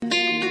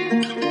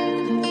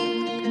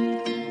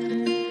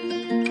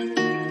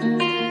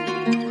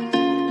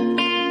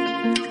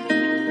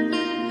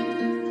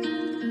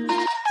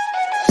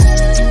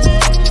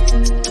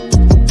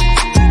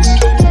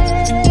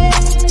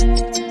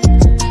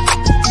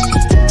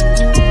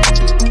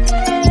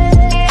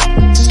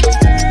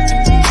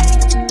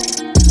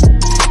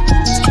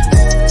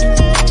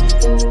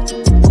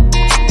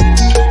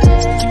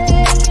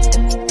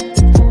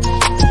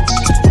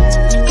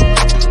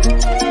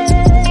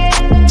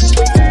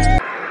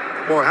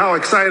Boy, how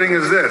exciting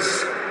is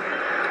this?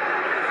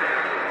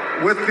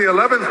 With the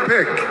 11th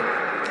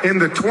pick in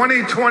the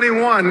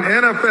 2021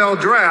 NFL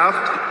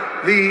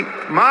Draft, the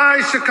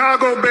My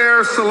Chicago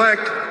Bears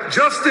select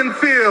Justin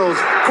Fields,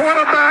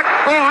 quarterback,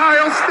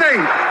 Ohio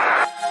State.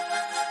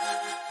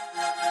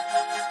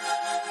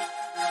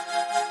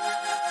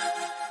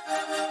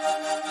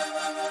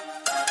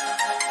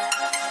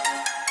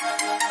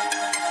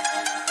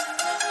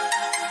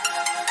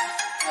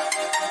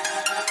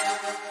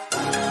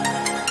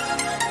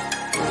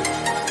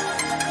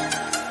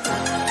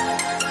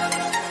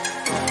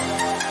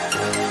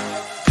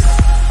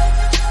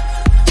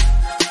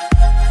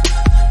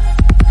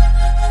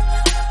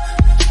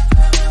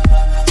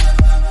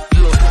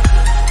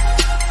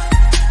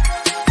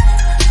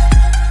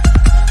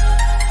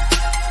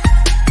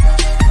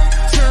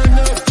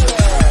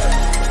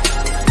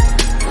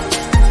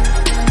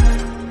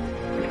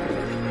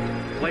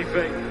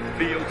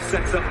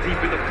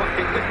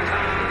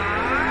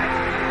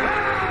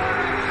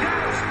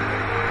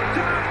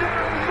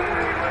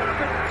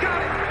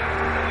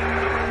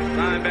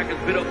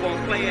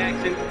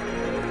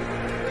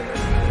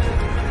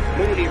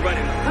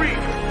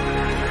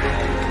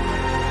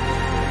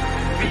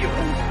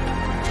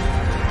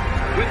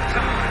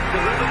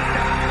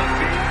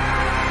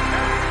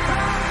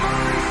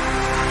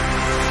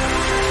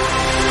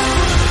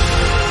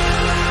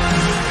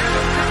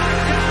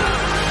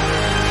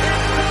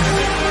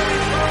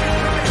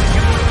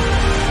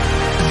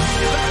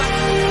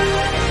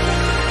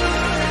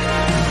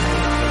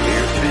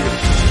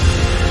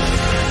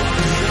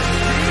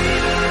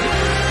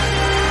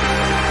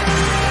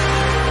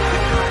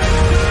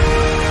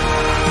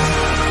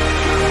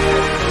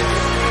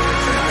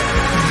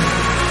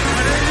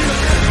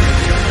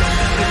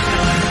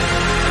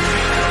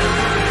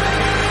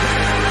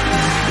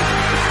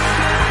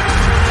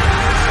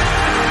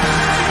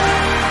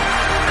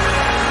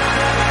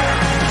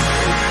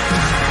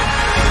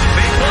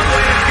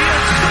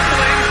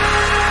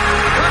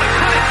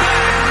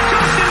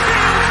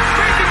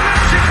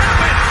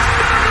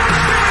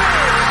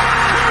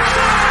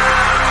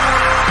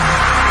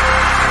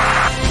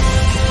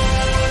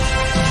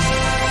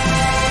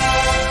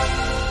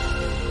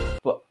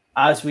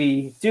 As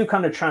we do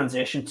kind of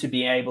transition to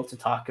being able to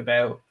talk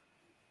about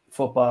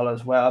football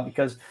as well,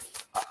 because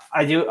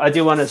I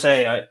do want to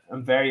say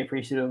I'm very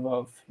appreciative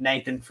of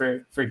Nathan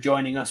for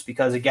joining us,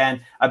 because again,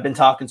 I've been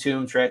talking to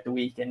him throughout the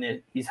week,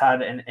 and he's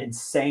had an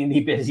insanely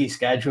busy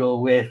schedule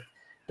with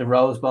the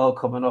Rose Bowl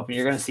coming up, and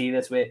you're going to see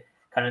this with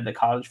kind of the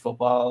college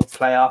football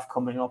playoff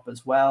coming up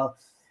as well.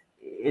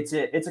 It's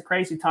a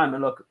crazy time,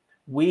 and look,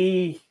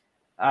 we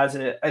as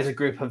a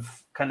group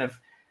have kind of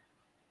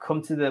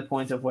come to the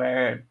point of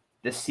where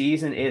the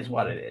season is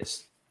what it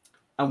is.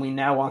 And we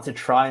now want to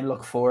try and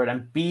look forward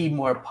and be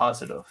more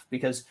positive,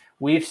 because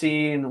we've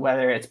seen,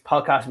 whether it's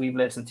podcasts we've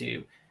listened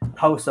to,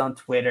 posts on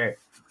Twitter,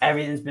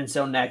 everything's been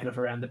so negative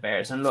around the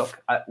Bears. And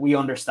look, we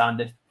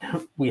understand it.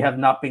 We have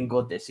not been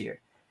good this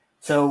year.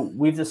 So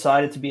we've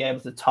decided to be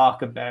able to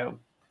talk about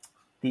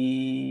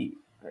to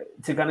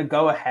kind of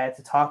go ahead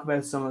to talk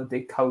about some of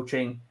the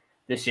coaching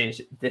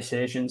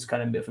decisions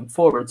kind of moving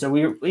forward. So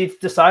we've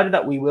decided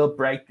that we will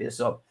break this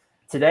up.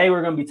 Today,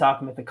 we're going to be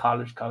talking with the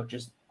college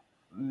coaches.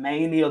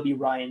 Mainly, it'll be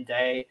Ryan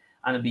Day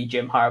and it'll be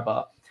Jim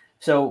Harbaugh.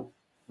 So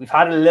we've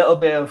had a little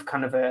bit of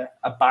kind of a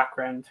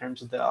background in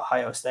terms of the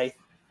Ohio State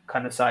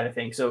kind of side of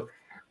things. So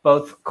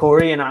both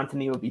Corey and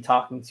Anthony will be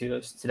talking to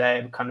us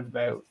today kind of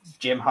about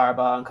Jim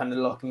Harbaugh and kind of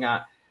looking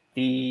at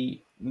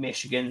the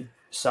Michigan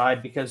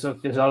side, because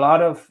look, there's a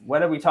lot of,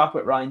 whether we talk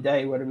about Ryan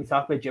Day, whether we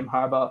talk about Jim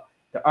Harbaugh,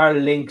 there are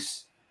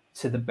links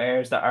to the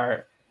Bears that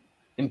are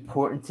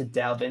important to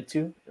delve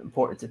into,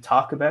 important to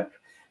talk about.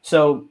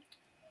 So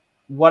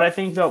what I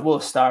think that we'll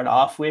start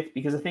off with,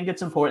 because I think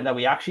it's important that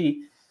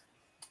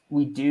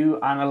we do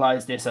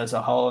analyze this as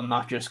a whole and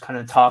not just kind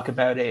of talk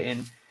about it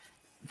in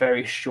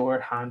very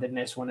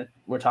short-handedness when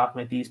we're talking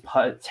about these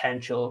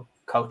potential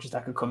coaches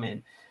that could come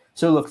in.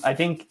 So look, I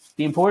think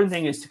the important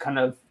thing is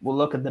to we'll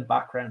look at the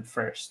background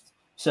first.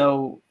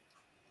 So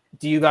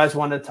do you guys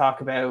want to talk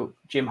about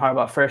Jim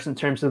Harbaugh first in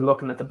terms of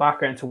looking at the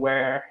background to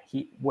where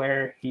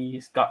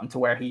he's gotten to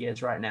where he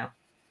is right now?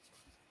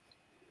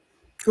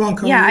 Go on,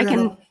 Cody.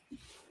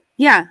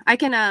 Yeah, I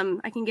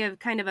can give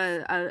kind of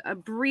a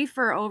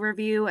briefer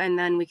overview, and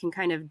then we can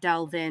kind of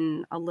delve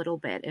in a little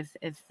bit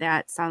if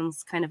that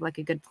sounds kind of like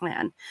a good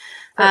plan.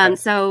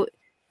 So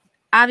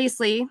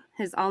obviously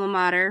his alma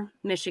mater,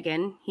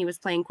 Michigan, he was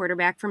playing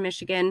quarterback for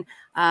Michigan,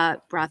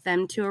 brought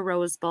them to a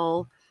Rose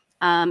Bowl.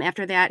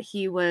 After that,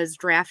 he was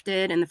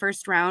drafted in the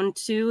first round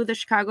to the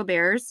Chicago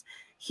Bears.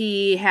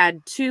 He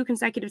had 2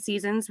 consecutive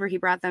seasons where he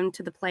brought them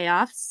to the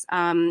playoffs.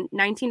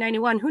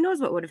 1991, who knows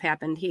what would have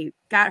happened? He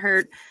got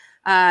hurt.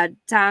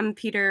 Tom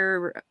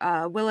Peter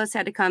Willis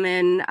had to come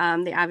in.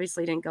 They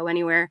obviously didn't go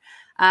anywhere.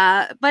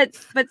 But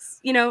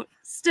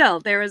still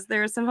there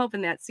was some hope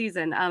in that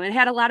season. It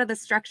had a lot of the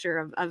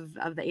structure of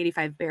the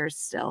 85 Bears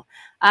still.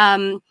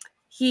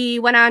 He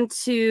went on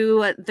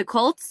to the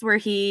Colts, where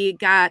he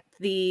got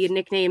the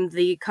nickname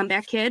the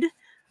Comeback Kid.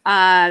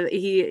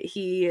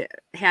 He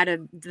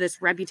had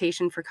this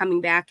reputation for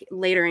coming back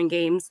later in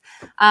games.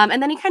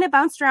 And then he kind of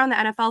bounced around the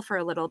NFL for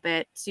a little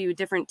bit to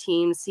different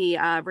teams. He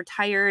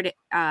retired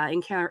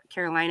in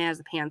Carolina as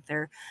a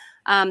Panther.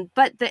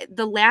 But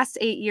the last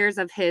 8 years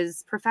of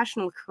his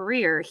professional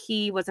career,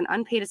 he was an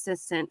unpaid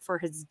assistant for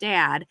his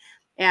dad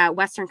at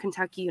Western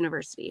Kentucky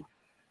University.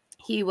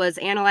 He was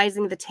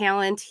analyzing the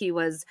talent. He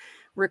was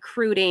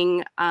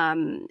recruiting,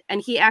 and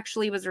he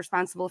actually was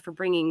responsible for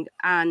bringing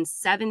on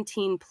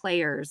 17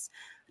 players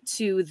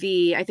to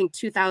the, I think,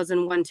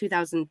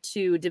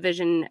 2001-2002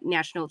 Division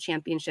National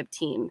Championship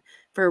team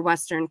for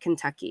Western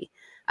Kentucky.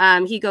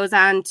 He goes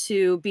on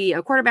to be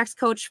a quarterbacks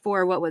coach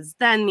for what was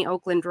then the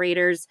Oakland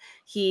Raiders.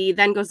 He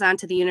then goes on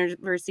to the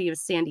University of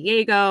San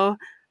Diego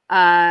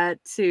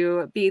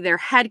to be their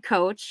head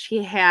coach.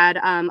 He had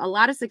a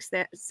lot of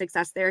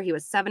success there. He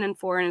was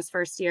 7-4 in his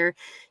first year.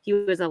 He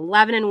was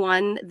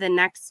 11-1 the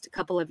next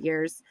couple of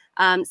years.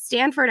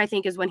 Stanford, I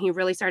think, is when he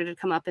really started to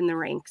come up in the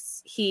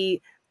ranks.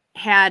 He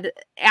had,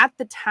 at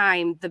the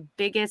time, the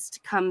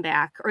biggest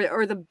comeback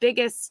or the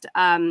biggest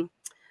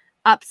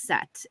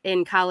upset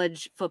in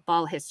college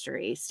football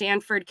history.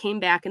 Stanford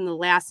came back in the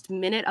last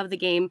minute of the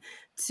game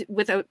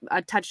with a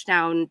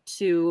touchdown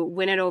to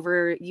win it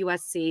over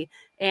USC.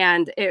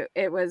 And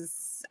it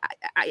was,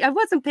 I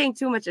wasn't paying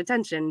too much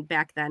attention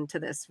back then to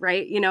this,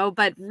 right?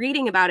 But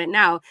reading about it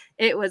now,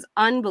 it was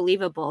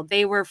unbelievable.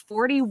 They were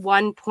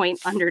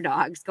 41-point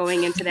underdogs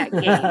going into that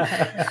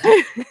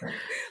game.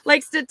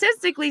 Like,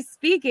 statistically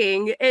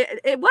speaking,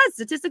 it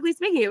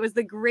was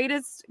the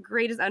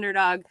greatest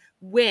underdog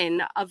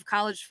win of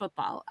college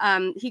football.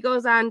 He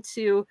goes on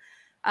to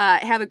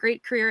have a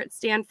great career at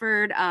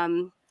Stanford.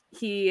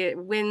 He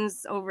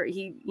wins over,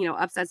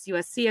 upsets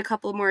USC a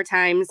couple more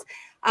times.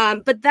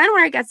 But then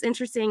where it gets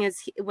interesting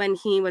is when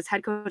he was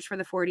head coach for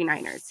the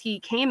 49ers. He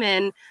came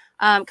in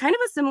kind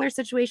of a similar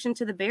situation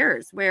to the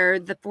Bears, where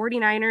the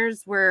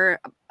 49ers were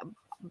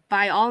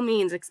by all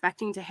means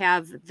expecting to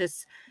have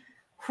this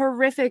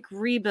horrific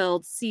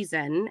rebuild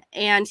season,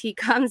 and he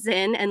comes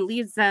in and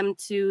leads them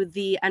to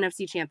the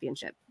NFC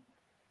Championship.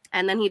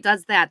 And then he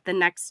does that the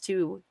next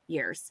 2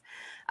 years.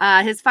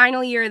 His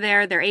final year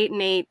there, they're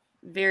 8-8,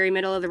 very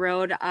middle of the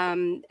road.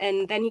 And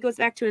then he goes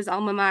back to his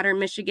alma mater,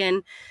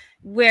 Michigan,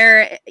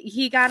 where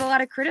he got a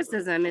lot of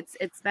criticism.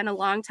 It's been a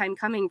long time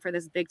coming for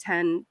this Big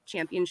Ten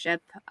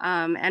championship.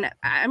 And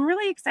I'm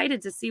really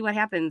excited to see what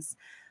happens.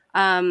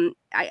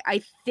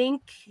 I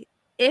think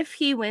if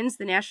he wins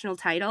the national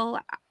title,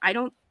 I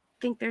don't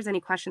think there's any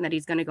question that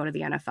he's going to go to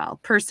the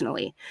NFL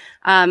personally.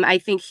 I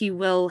think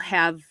he'll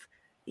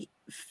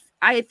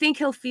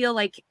feel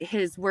like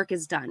his work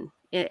is done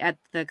at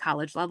the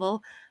college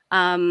level.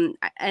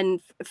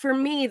 And for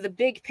me, the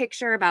big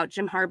picture about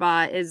Jim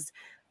Harbaugh is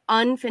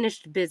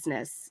unfinished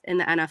business in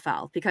the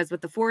NFL, because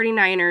with the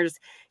 49ers,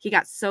 he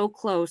got so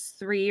close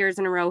 3 years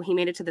in a row. He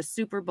made it to the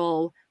Super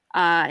Bowl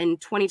in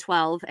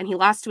 2012, and he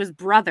lost to his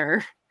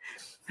brother,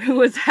 who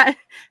was head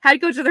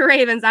coach of the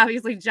Ravens,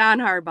 obviously John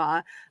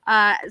Harbaugh.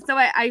 So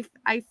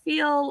I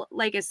feel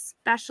like,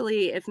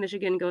 especially if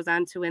Michigan goes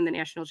on to win the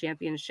national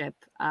championship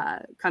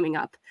coming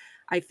up,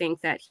 I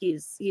think that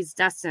he's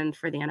destined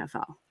for the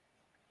NFL.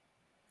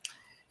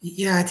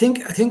 Yeah, I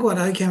think what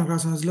I came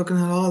across when I was looking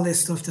at all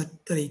this stuff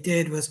that he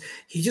did was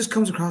he just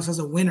comes across as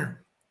a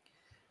winner.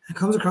 It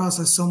comes across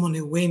as someone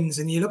who wins.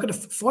 And you look at the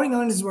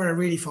 49ers is where I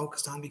really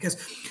focused on, because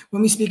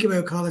when we speak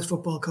about college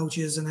football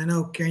coaches, and I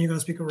know, Karen, you're going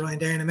to speak with Ryan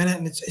Day in a minute,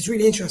 and it's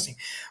really interesting,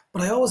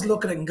 but I always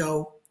look at it and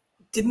go,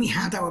 didn't we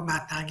have that with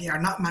Matt Nagy or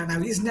not Matt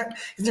Nagy? Isn't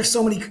there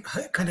so many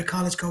kind of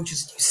college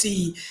coaches that you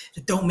see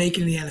that don't make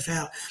it in the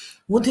NFL?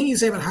 One thing you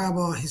say about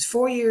Harbaugh, his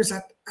 4 years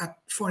at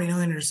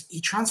 49ers, he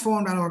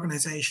transformed that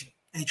organization.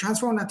 And he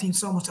transformed that team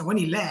so much that when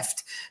he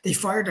left, they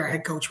fired their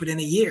head coach within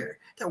a year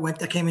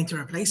that came in to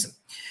replace him.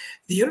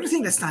 The other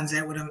thing that stands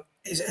out with him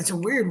is, it's a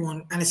weird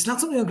one, and it's not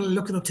something I'm going to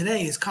look it up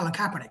today, is Colin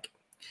Kaepernick.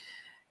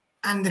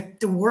 And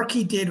the work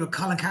he did with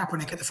Colin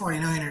Kaepernick at the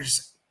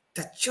 49ers,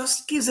 that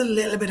just gives a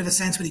little bit of a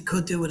sense what he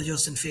could do with a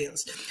Justin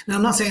Fields. Now,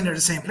 I'm not saying they're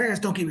the same players,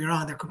 don't get me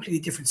wrong, they're completely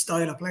different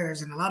style of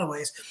players in a lot of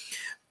ways,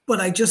 but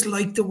I just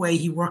like the way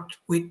he worked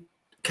with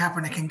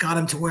Kaepernick and got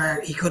him to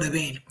where he could have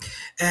been.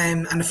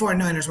 And the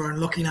 49ers were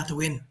unlucky not to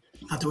win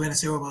a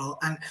Super Bowl.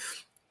 And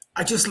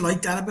I just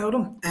like that about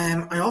him.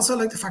 I also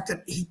like the fact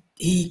that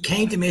he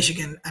came to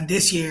Michigan, and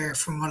this year,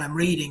 from what I'm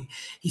reading,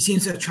 he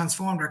seems to have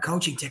transformed their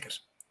coaching ticket.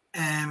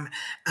 And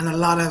a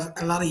lot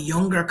of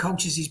younger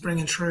coaches he's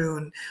bringing through.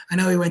 And I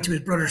know he went to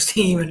his brother's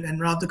team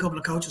and robbed a couple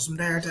of coaches from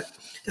there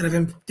that have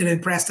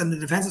impressed on the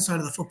defensive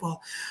side of the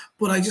football.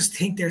 But I just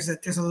think there's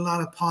a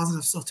lot of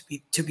positive stuff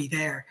to be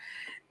there.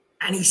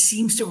 And he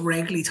seems to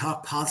regularly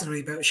talk positively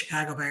about the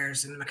Chicago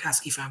Bears and the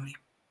McCaskey family.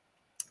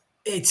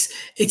 It's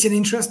an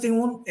interesting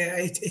one.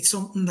 It's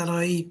something that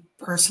I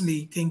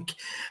personally think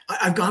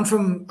I've gone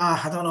from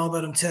I don't know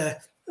about him to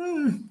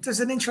there's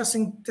an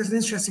interesting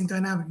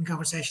dynamic and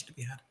conversation to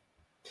be had.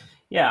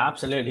 Yeah,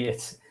 absolutely.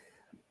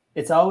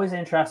 It's always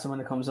interesting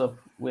when it comes up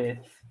with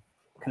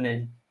kind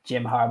of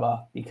Jim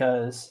Harbaugh,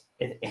 because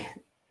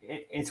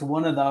it's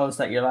one of those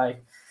that you're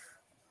like,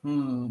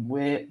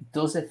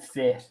 Does it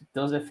fit?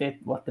 Does it fit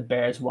what the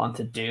Bears want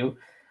to do?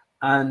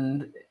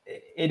 And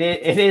it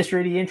is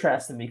really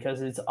interesting because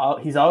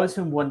he's always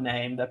been one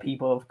name that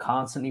people have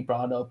constantly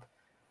brought up,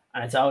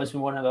 and it's always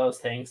been one of those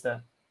things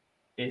that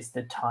is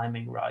the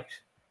timing right?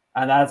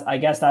 And I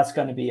guess that's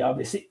going to be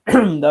obviously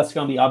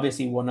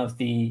one of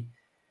the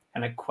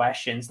kind of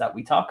questions that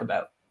we talk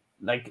about,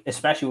 like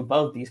especially with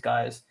both these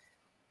guys,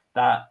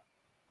 that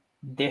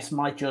this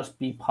might just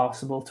be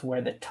possible to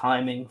where the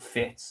timing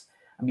fits.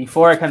 And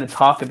before I kind of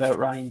talk about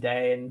Ryan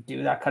Day and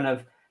do that kind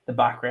of the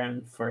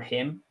background for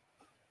him,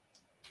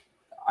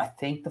 I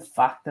think the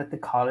fact that the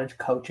college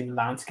coaching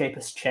landscape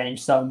has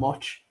changed so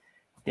much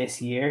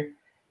this year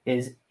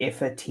is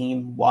if a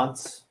team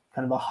wants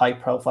kind of a high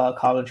profile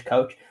college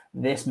coach,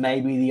 this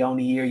may be the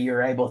only year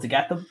you're able to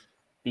get them,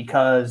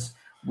 because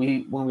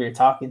when we were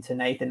talking to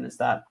Nathan, is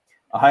that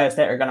Ohio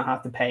State are going to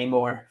have to pay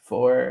more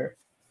for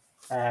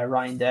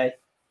Ryan Day.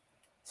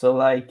 So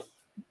like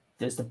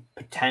there's the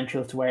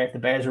potential to where if the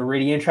Bears were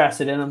really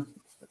interested in him,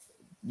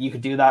 you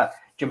could do that.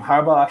 Jim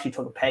Harbaugh actually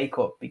took a pay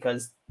cut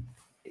because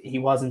he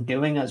wasn't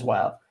doing as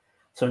well.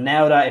 So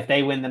now that if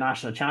they win the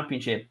national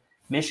championship,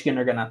 Michigan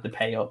are going to have to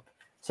pay up.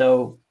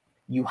 So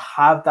you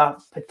have that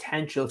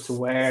potential to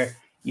where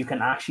you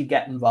can actually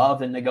get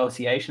involved in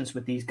negotiations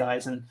with these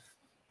guys. And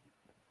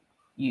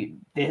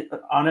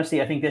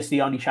honestly, I think this is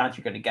the only chance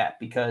you're going to get,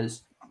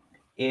 because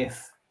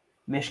if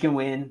Michigan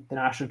win the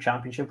national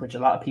championship, which a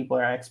lot of people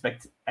are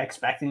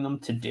expecting them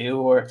to do,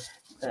 or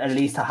at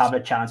least to have a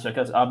chance,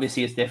 because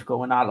obviously it's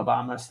difficult when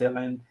Alabama is still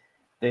in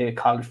the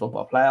college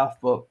football playoff,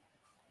 but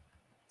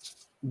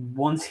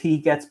once he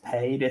gets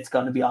paid, it's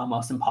going to be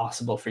almost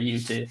impossible for you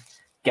to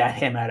get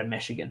him out of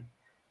Michigan,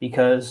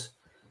 because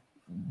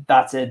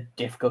that's a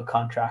difficult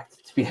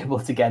contract to be able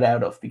to get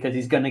out of, because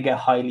he's going to get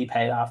highly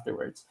paid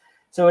afterwards.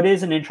 So it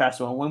is an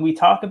interesting one. When we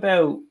talk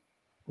about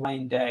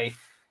Ryan Day,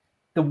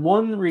 the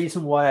one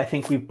reason why I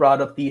think we've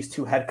brought up these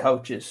two head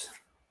coaches,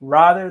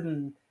 rather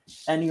than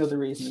any other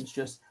reason, is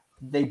just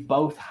they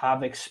both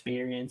have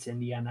experience in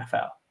the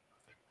NFL.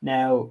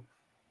 Now,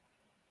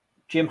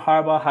 Jim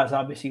Harbaugh has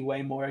obviously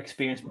way more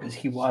experience because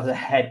he was a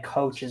head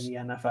coach in the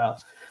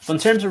NFL. But in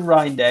terms of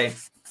Ryan Day,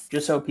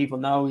 just so people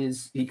know, he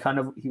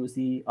was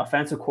the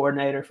offensive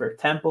coordinator for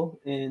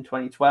Temple in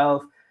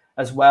 2012,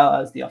 as well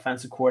as the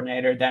offensive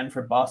coordinator then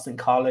for Boston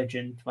College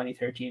in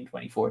 2013,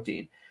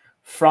 2014.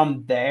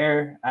 From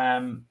there,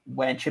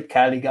 when Chip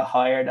Kelly got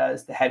hired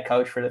as the head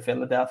coach for the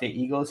Philadelphia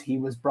Eagles, he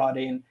was brought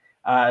in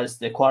as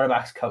the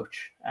quarterbacks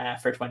coach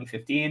for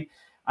 2015.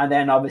 And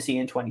then obviously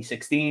in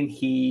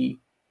 2016,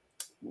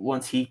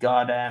 once Chip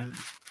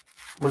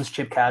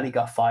Kelly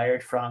got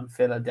fired from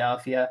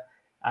Philadelphia,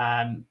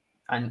 and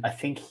I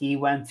think he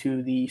went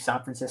to the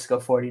San Francisco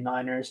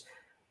 49ers,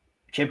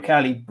 Chip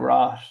Kelly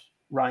brought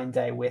Ryan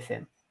Day with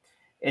him.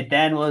 It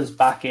then was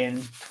back in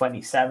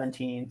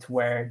 2017 to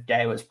where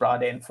Day was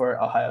brought in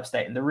for Ohio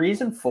State. And the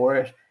reason for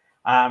it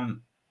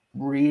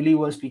really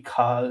was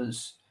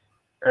because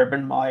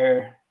Urban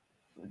Meyer,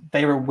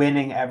 they were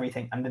winning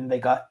everything, and then they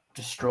got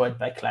destroyed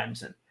by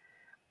Clemson.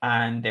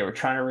 And they were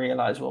trying to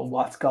realize, well,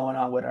 what's going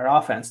on with our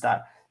offense,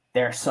 that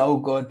they're so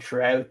good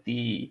throughout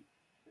the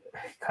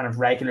kind of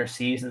regular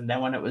season. And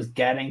then when it was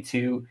getting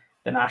to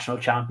the national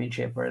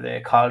championship or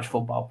the college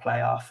football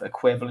playoff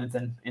equivalent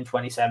in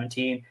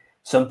 2017,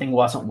 something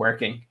wasn't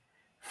working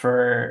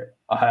for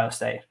Ohio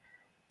State.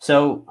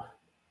 So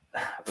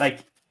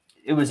like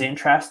it was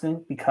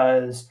interesting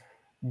because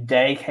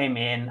Day came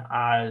in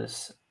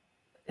as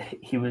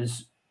he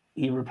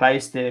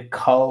replaced the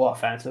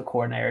co-offensive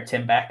coordinator,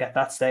 Tim Beck, at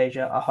that stage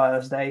at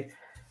Ohio State,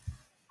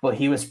 but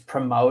he was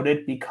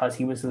promoted because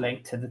he was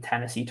linked to the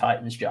Tennessee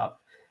Titans job,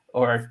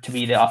 or to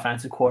be the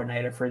offensive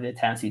coordinator for the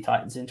Tennessee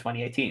Titans in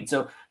 2018.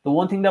 So the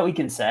one thing that we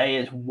can say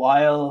is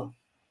while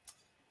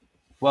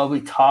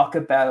we talk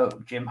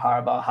about Jim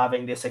Harbaugh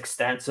having this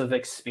extensive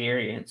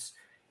experience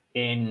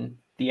in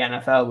the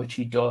NFL, which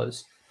he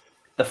does,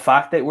 the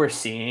fact that we're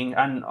seeing,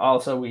 and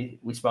also we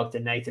spoke to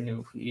Nathan,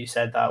 who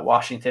said that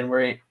Washington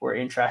were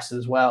interested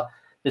as well.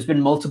 There's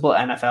been multiple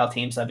NFL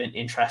teams that have been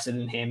interested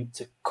in him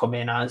to come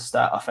in as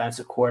that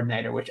offensive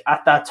coordinator, which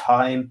at that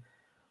time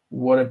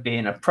would have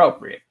been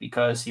appropriate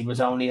because he was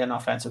only an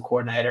offensive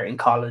coordinator in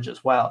college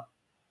as well.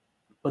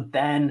 But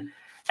then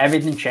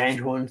everything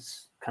changed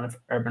once kind of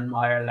Urban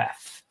Meyer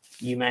left.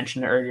 You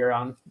mentioned earlier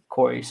on,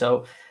 Corey.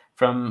 So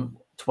from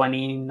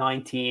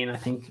 2019, I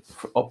think,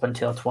 up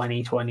until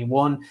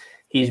 2021,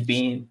 he's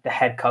been the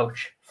head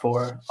coach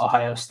for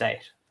Ohio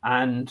State.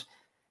 And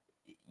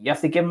you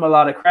have to give him a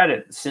lot of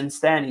credit. Since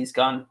then, he's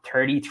gone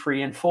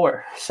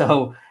 33-4.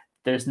 So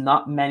there's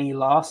not many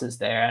losses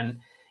there. And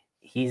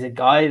he's a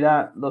guy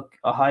that, look,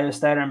 Ohio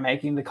State are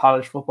making the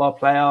college football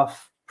playoff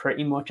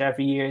pretty much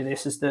every year.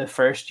 This is the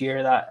first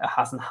year that it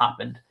hasn't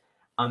happened,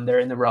 and they're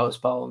in the Rose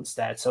Bowl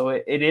instead. So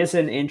it is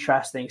an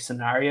interesting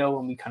scenario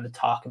when we kind of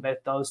talk about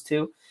those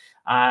two.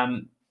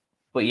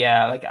 But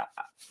yeah, like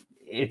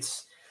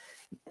it's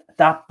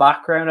that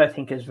background, I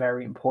think, is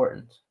very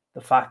important.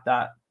 The fact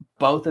that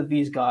both of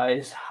these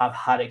guys have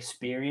had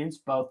experience,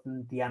 both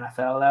in the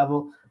NFL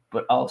level,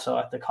 but also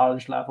at the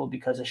college level,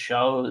 because it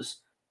shows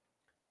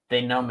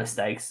they know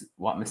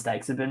what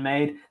mistakes have been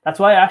made. That's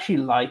why I actually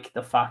like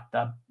the fact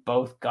that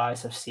both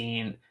guys have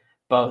seen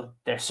both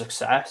their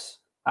success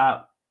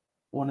at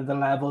one of the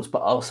levels,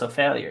 but also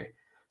failure.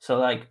 So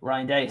like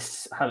Ryan Day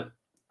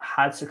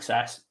had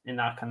success in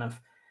that kind of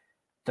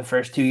the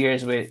first 2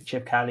 years with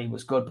Chip Kelly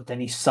was good, but then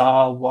he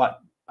saw what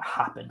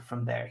happened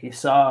from there. He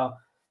saw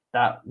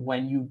that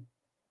when you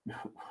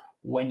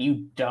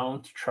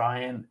don't try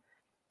and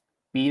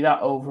be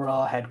that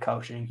overall head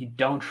coach and you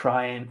don't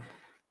try and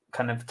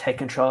kind of take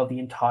control of the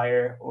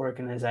entire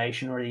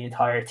organization or the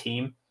entire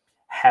team,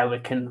 how you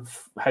can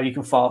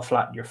fall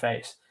flat in your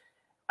face.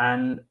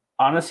 And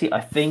honestly,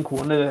 I think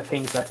one of the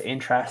things that's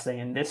interesting,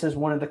 and this is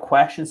one of the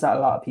questions that a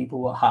lot of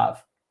people will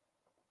have,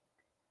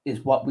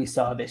 is what we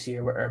saw this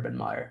year with Urban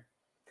Meyer.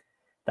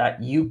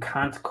 That you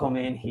can't come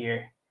in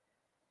here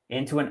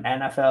into an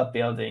NFL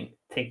building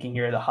thinking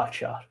you're the hot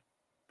shot.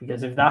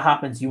 Because if that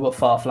happens, you will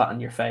fall flat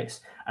on your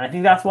face. And I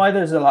think that's why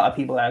there's a lot of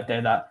people out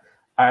there that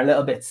are a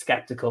little bit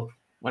skeptical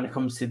when it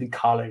comes to the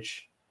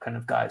college kind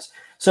of guys.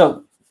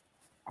 So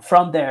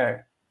from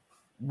there,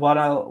 what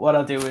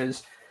I'll do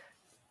is,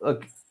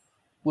 look,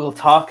 we'll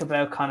talk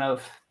about kind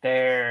of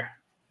their,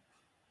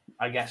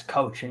 I guess,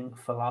 coaching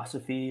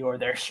philosophy or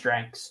their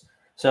strengths.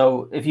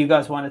 So if you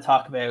guys want to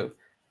talk about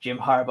Jim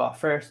Harbaugh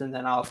first, and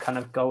then I'll kind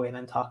of go in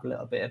and talk a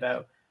little bit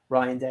about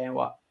Ryan Day and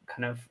what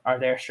kind of are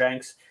their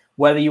strengths.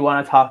 Whether you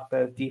want to talk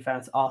about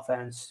defense,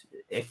 offense,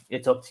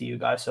 it's up to you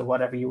guys. So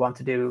whatever you want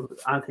to do.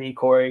 Anthony,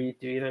 Corey,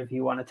 do either of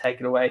you want to take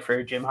it away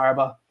for Jim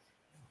Harbaugh?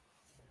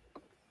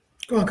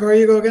 Go on, Corey,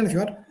 you go again if you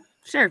want.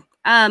 Sure.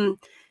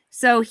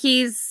 So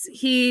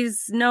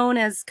he's known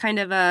as kind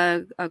of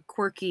a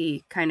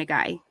quirky kind of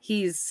guy.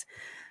 He's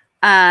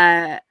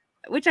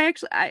which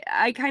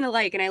I kind of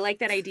like, and I like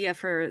that idea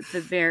for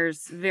the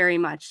Bears very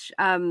much.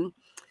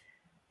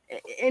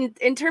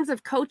 In terms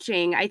of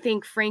coaching, I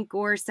think Frank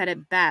Gore said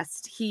it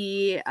best.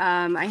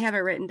 I have it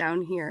written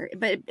down here,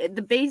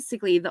 but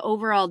basically the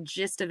overall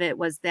gist of it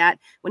was that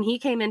when he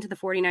came into the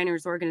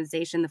 49ers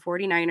organization, the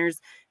 49ers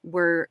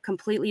were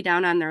completely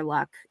down on their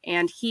luck,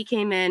 and he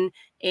came in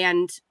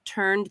and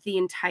turned the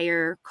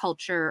entire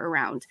culture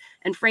around.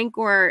 And Frank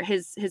Gore,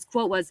 his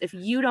quote was, "If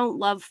you don't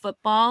love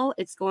football,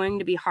 it's going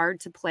to be hard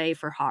to play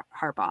for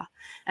Harbaugh."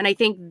 And I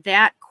think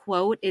that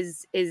quote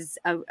is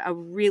a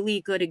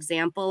really good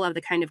example of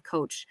the kind of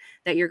coach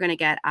that you're going to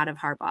get out of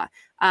Harbaugh.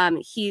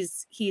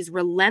 He's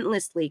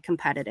relentlessly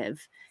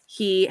competitive.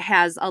 He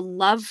has a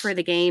love for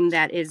the game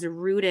that is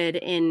rooted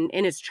in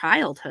his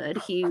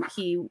childhood.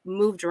 He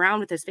moved around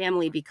with his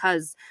family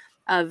because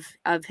of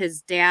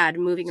his dad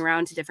moving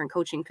around to different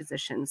coaching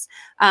positions.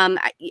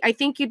 I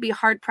think you'd be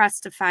hard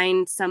pressed to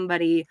find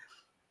somebody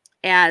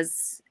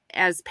as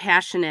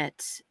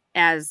passionate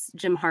as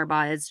Jim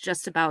Harbaugh is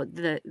just about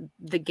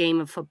the game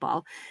of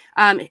football.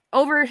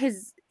 Over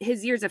his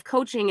years of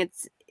coaching,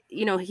 it's,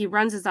 he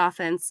runs his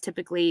offense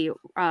typically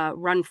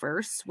run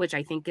first, which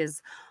I think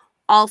is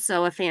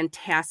also a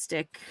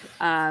fantastic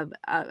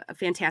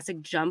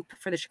jump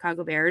for the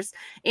Chicago Bears.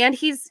 And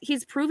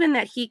he's proven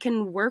that he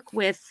can work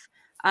with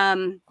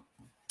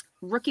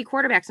rookie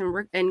quarterbacks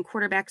and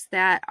quarterbacks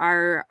that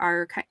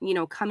are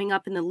coming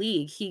up in the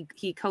league.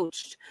 He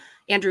coached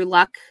Andrew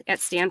Luck at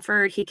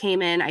Stanford. He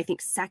came in, I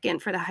think,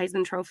 second for the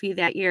Heisman Trophy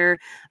that year.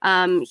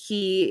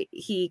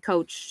 He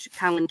coached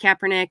Colin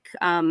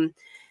Kaepernick.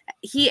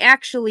 He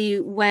actually,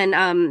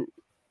 when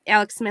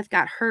Alex Smith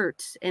got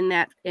hurt in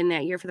that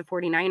year for the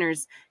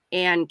 49ers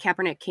and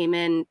Kaepernick came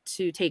in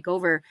to take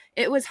over,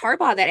 it was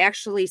Harbaugh that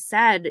actually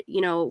said,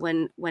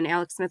 when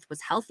Alex Smith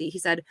was healthy, he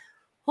said,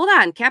 "Hold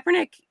on,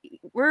 Kaepernick,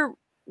 we're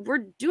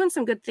doing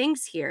some good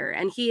things here."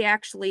 And he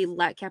actually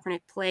let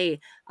Kaepernick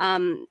play.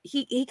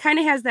 He kind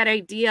of has that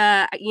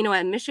idea,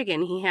 at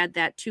Michigan, he had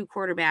that 2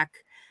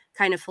 quarterback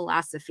kind of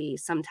philosophy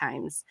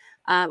sometimes,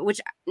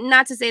 which,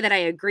 not to say that I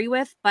agree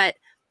with, but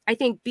I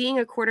think being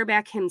a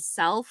quarterback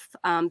himself,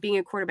 being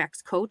a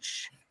quarterback's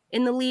coach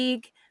in the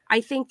league,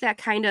 I think that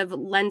kind of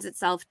lends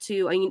itself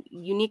to a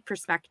unique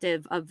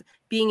perspective of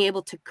being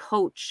able to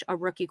coach a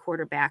rookie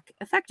quarterback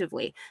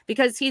effectively,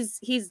 because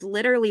he's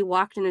literally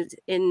walked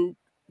in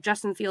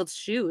Justin Fields'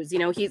 shoes.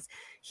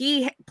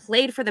 He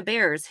played for the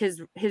Bears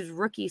his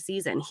rookie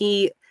season.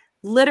 He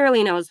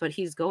literally knows what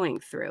he's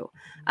going through.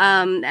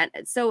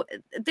 So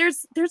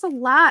there's a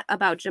lot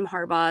about Jim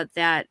Harbaugh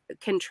that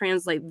can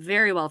translate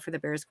very well for the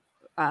Bears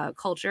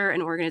culture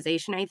and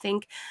organization, I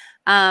think.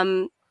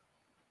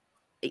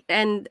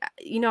 And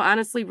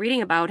honestly,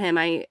 reading about him,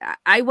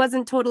 I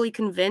wasn't totally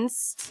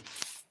convinced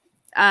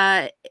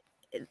that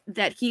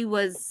he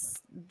was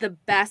the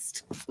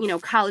best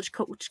college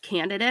coach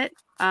candidate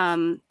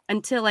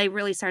until I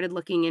really started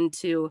looking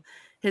into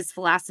his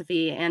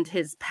philosophy and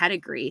his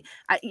pedigree.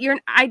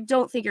 I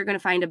don't think you're going to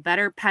find a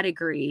better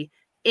pedigree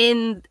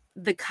in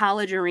the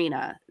college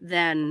arena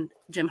than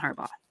Jim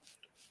Harbaugh.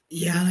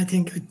 Yeah, and I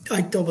think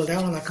I double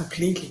down on that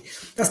completely.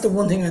 That's the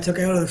one thing I took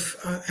out of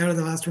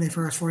the last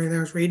 24 hours, 48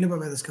 hours reading about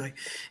this guy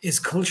is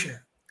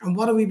culture. And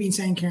what have we been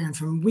saying, Kieran,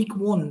 from week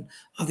one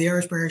of the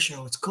Irish Bears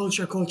show? It's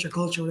culture, culture,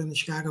 culture within the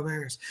Chicago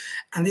Bears.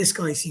 And this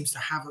guy seems to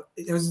have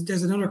it.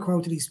 There's another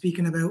quote that he's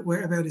speaking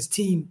about his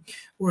team,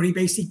 where he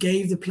basically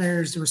gave the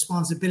players the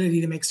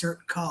responsibility to make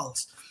certain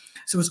calls.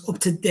 So it's up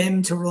to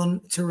them to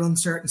run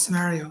certain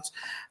scenarios.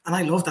 And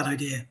I love that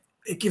idea.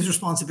 It gives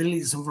responsibility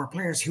to some of our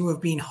players who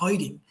have been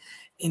hiding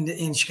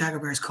in Chicago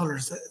Bears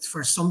colours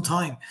for some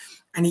time.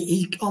 And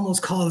he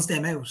almost calls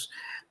them out.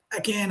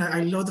 Again,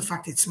 I love the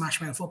fact it's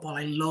smash mouth football.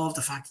 I love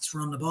the fact it's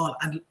run the ball.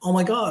 And oh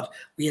my God,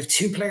 we have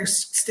two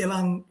players still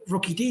on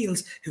rookie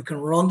deals who can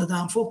run the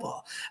damn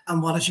football.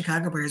 And what the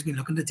Chicago Bears been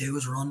looking to do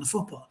is run the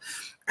football.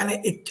 And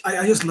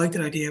I just like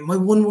that idea. My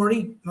one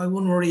worry,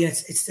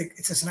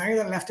 it's a scenario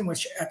that I left him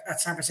with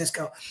at San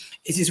Francisco,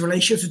 is his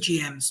relationships with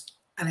GMs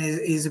and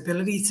his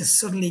ability to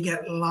suddenly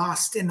get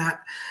lost in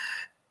that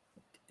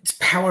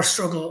power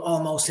struggle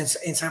almost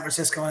in San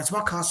Francisco. And it's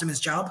what cost him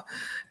his job,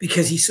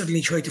 because he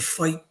suddenly tried to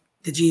fight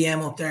the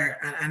GM up there,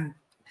 and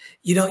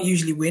you don't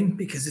usually win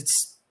because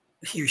it's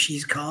he or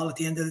she's call at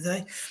the end of the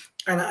day.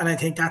 And I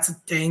think that's a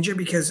danger,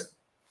 because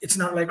it's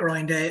not like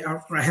Ryan Day.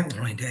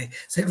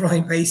 It's like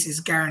Ryan Pace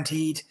is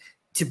guaranteed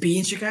to be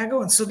in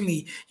Chicago, and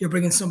suddenly you're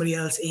bringing somebody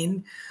else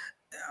in.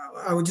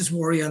 I would just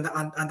worry on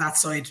that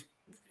side.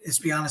 Let's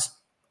be honest,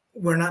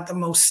 we're not the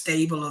most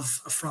stable of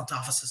front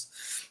offices.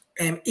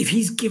 If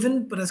he's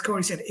given, but as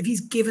Corey said, if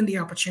he's given the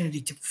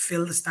opportunity to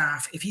fill the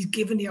staff, if he's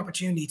given the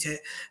opportunity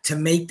to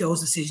make those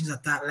decisions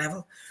at that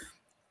level,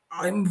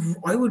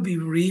 I would be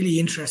really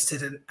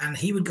interested in, and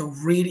he would go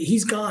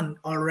he's gone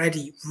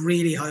already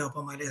really high up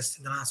on my list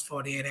in the last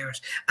 48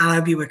 hours. And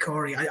I'd be with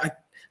Corey. I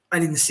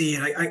didn't see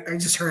it. I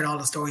just heard all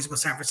the stories about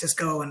San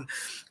Francisco and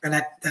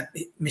that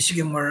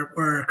Michigan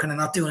were kind of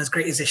not doing as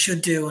great as they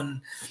should do. And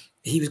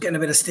he was getting a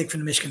bit of stick from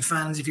the Michigan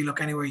fans. If you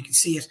look anywhere, you can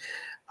see it.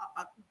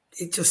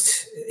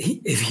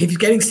 If he's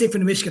getting stick from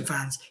the Michigan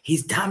fans,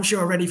 he's damn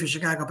sure ready for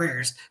Chicago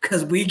Bears,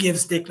 because we give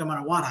stick no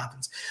matter what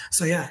happens.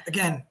 So yeah,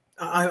 again,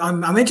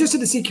 I'm interested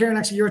to see, Kieran,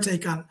 actually your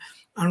take on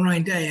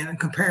Ryan Day and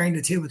comparing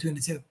between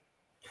the two.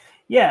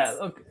 Yeah,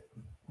 look,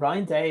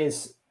 Ryan Day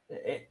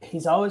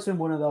he's always been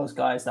one of those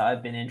guys that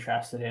I've been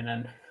interested in,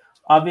 and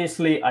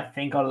obviously I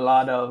think a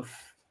lot of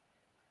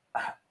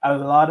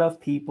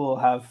people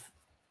have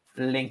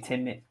linked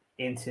him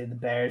into the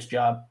Bears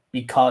job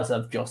because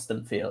of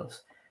Justin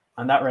Fields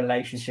and that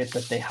relationship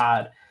that they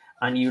had.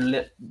 And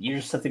you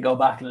just have to go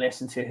back and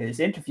listen to his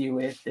interview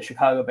with the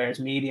Chicago Bears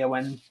media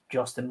when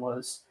Justin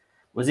was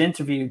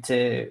interviewed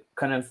to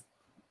kind of,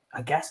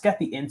 I guess, get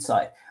the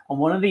insight. And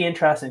one of the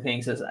interesting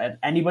things is,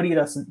 anybody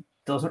doesn't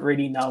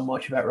really know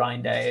much about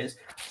Ryan Day, is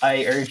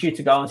I urge you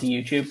to go onto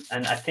YouTube,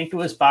 and I think it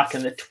was back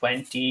in the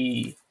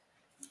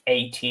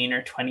 2018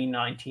 or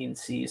 2019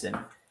 season.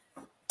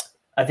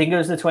 I think it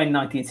was the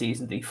 2019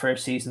 season, the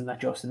first season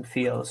that Justin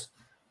Fields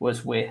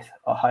was with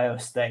Ohio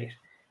State,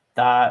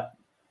 that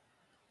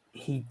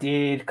he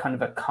did kind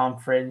of a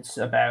conference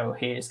about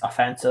his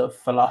offensive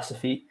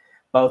philosophy,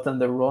 both in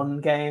the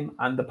run game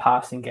and the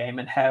passing game,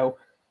 and how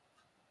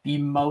the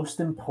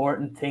most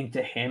important thing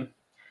to him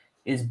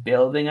is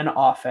building an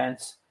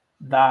offense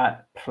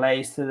that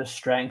plays to the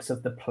strengths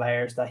of the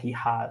players that he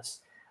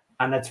has.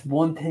 And it's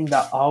one thing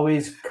that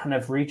always kind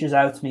of reaches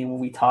out to me when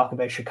we talk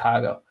about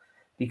Chicago,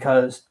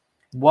 because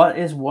what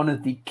is one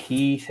of the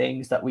key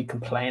things that we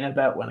complain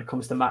about when it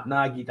comes to Matt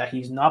Nagy, that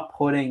he's not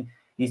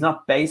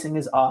basing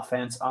his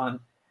offense on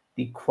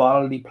the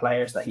quality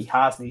players that he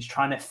has, and he's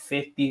trying to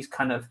fit these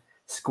kind of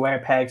square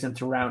pegs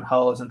into round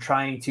holes and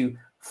trying to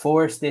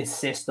force this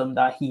system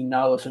that he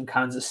knows from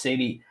Kansas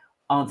City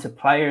onto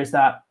players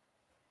that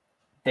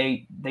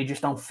they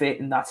just don't fit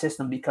in that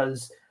system,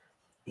 because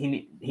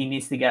he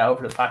needs to get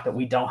over the fact that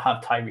we don't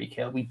have Tyreek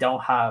Hill, we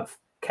don't have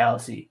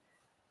Kelsey.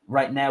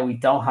 Right now, we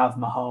don't have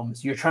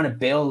Mahomes. You're trying to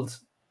build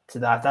to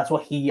that. That's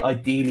what he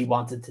ideally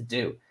wanted to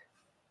do,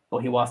 but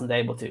he wasn't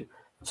able to.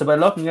 So by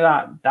looking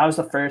at that was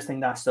the first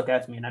thing that stuck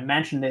out to me. And I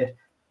mentioned it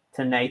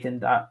to Nathan,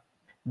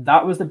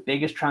 that was the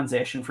biggest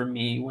transition for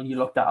me when you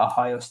looked at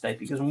Ohio State.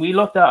 Because when we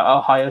looked at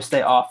Ohio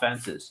State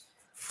offenses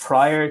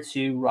prior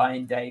to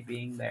Ryan Day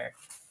being there,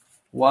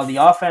 while the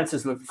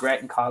offenses looked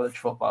great in college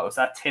football, it was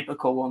that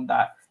typical one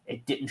that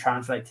it didn't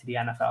translate to the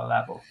NFL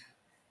level,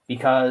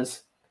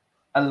 because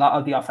a lot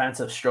of the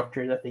offensive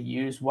structure that they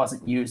used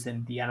wasn't used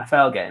in the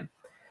NFL game.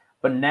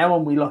 But now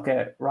when we look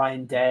at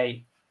Ryan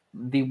Day,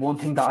 the one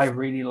thing that I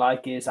really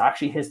like is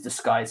actually his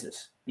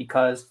disguises,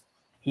 because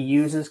he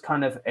uses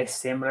kind of a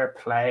similar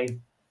play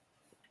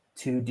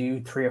to do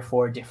 3 or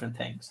 4 different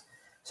things.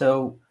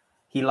 So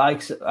he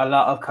likes a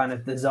lot of kind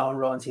of the zone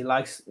runs. He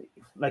likes,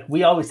 like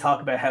we always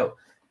talk about how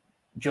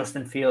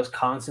Justin Fields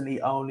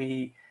constantly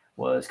only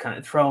was kind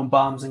of throwing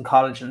bombs in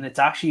college, and it's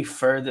actually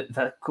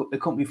it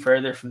couldn't be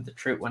further from the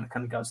truth when it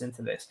kind of goes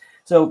into this.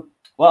 So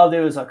what I'll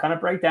do is I'll kind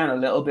of break down a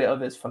little bit of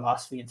his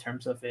philosophy in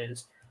terms of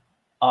his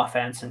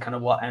offense and kind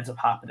of what ends up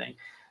happening.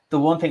 The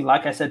one thing,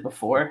 like I said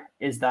before,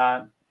 is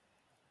that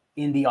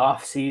in the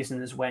off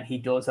season is when he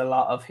does a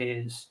lot of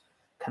his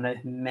kind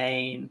of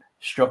main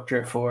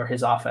structure for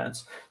his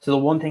offense. So the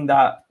one thing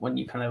that when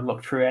you kind of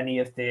look through any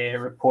of the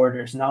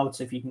reporters'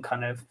 notes, if you can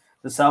kind of,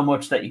 there's so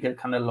much that you could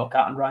kind of look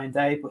at in Ryan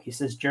Day, but he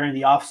says during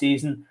the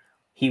offseason,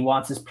 he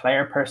wants his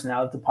player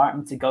personnel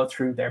department to go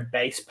through their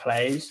base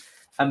plays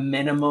a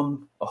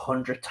minimum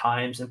 100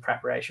 times in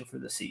preparation for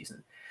the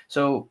season.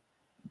 So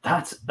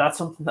that's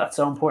something that's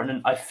so important.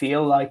 And I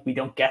feel like we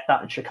don't get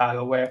that in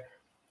Chicago, where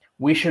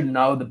we should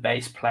know the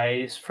base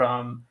plays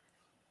from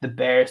the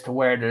Bears to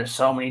where there's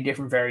so many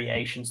different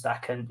variations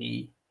that can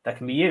be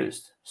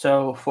used.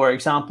 So, for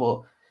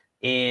example,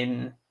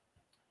 in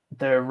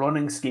the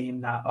running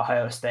scheme that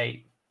Ohio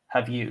State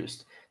have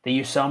used, they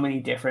use so many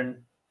different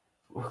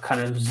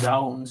kind of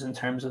zones in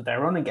terms of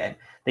their running game.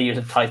 They use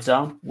a tight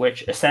zone,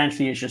 which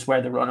essentially is just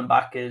where the running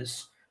back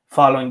is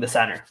following the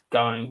center,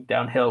 going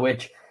downhill,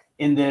 which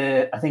I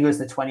think it was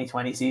the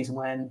 2020 season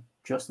when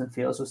Justin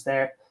Fields was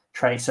there,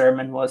 Trey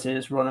Sermon was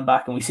his running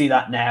back, and we see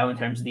that now in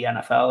terms of the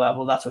NFL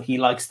level. That's what he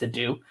likes to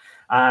do.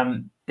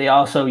 They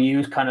also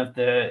use kind of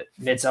the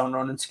mid-zone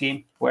running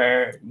scheme,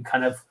 where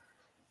kind of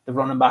the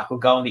running back will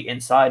go on the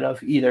inside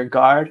of either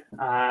guard.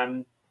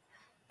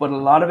 But a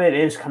lot of it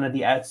is kind of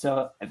the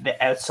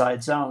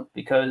outside zone,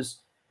 because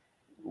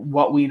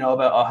what we know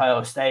about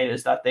Ohio State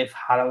is that they've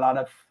had a lot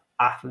of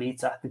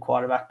athletes at the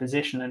quarterback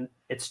position, and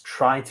it's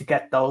trying to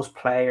get those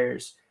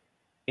players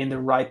in the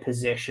right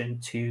position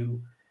to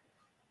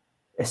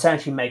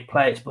essentially make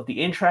plays. But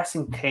the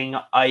interesting thing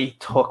I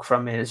took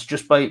from it is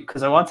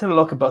because I wanted to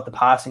look about the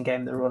passing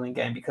game, the running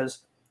game, because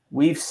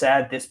we've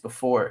said this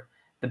before.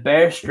 The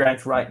Bears'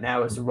 strength right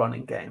now is the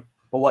running game.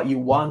 But what you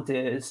want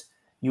is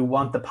you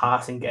want the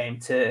passing game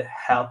to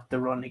help the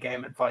running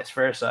game and vice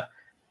versa.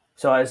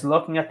 So I was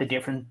looking at the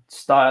different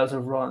styles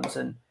of runs,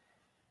 and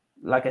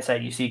like I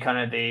said, you see kind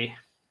of the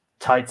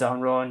tight zone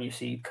run, you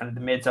see kind of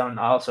the mid zone,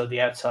 also the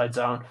outside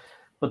zone.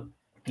 But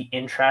the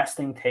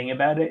interesting thing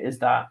about it is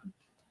that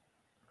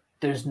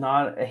there's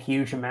not a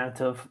huge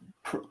amount of,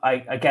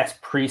 I guess,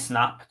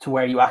 pre-snap to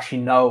where you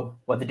actually know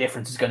what the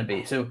difference is going to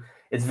be. So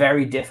it's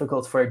very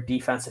difficult for a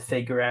defense to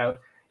figure out,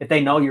 if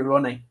they know you're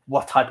running,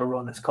 what type of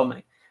run is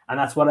coming. And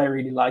that's what I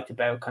really liked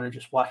about kind of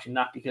just watching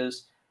that,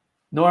 because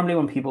normally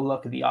when people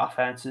look at the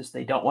offenses,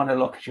 they don't want to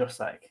look at just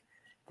like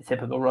the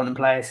typical running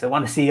plays. They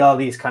want to see all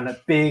these kind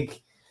of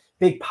big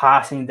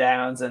passing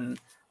downs and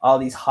all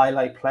these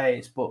highlight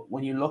plays. But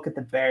when you look at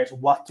the Bears,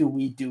 what do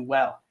we do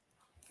well?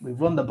 We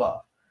run the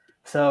ball.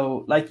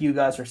 So like you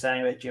guys were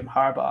saying about Jim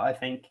Harbaugh, I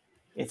think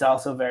it's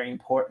also very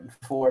important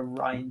for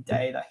Ryan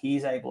Day that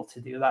he's able to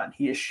do that. And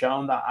he has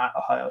shown that at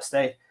Ohio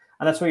State.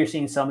 And that's why you're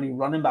seeing so many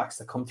running backs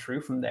that come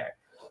through from there.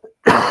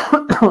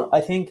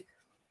 I think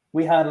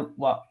we had,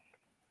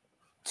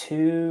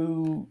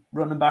 2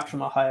 running backs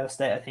from Ohio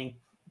State, I think,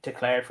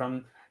 declared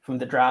from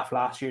the draft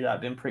last year that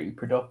have been pretty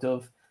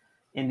productive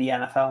in the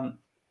NFL.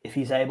 If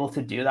he's able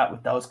to do that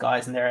with those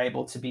guys and they're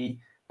able to be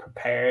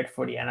prepared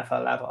for the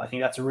NFL level, I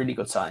think that's a really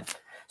good sign.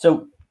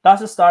 So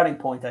that's a starting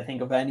point, I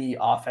think, of any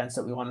offense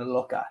that we want to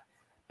look at.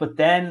 But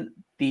then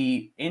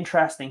the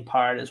interesting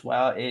part as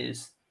well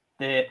is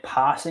the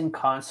passing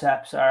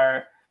concepts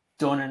are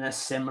done in a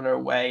similar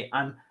way,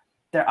 and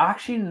they're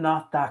actually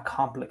not that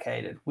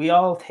complicated. We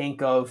all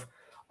think of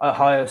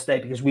Ohio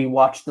State, because we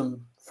watch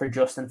them for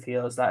Justin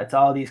Fields, that it's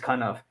all these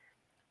kind of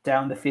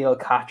down the field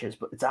catches,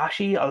 but it's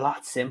actually a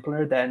lot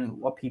simpler than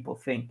what people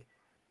think.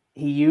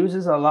 He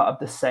uses a lot of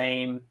the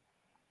same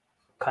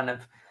kind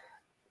of,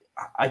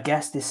 I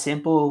guess, this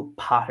simple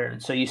pattern.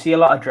 So you see a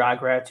lot of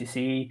drag routes, you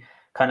see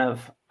kind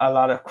of a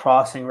lot of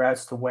crossing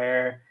routes to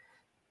where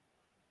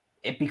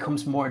it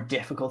becomes more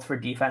difficult for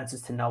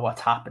defenses to know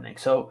what's happening.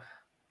 So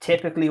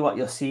typically what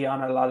you'll see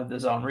on a lot of the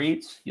zone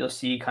reads, you'll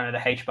see kind of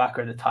the H-back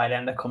or the tight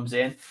end that comes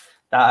in,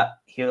 that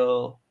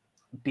he'll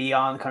be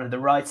on kind of the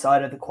right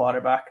side of the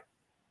quarterback.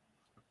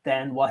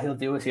 Then what he'll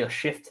do is he'll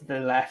shift to the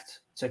left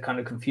to kind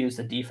of confuse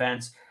the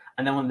defense.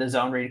 And then when the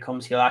zone read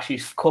comes, he'll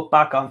actually cut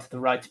back onto the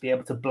right to be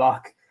able to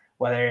block,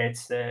 whether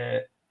it's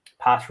the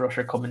pass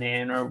rusher coming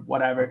in or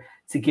whatever,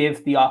 to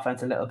give the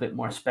offense a little bit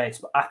more space.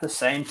 But at the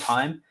same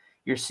time,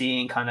 you're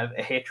seeing kind of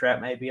a hitch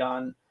route maybe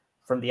on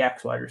from the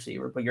X wide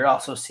receiver, but you're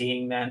also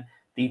seeing then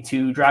the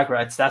 2 drag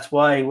routes. That's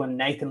why when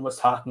Nathan was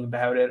talking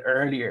about it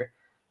earlier,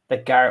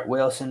 that Garrett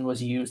Wilson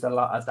was used a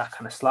lot as that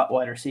kind of slot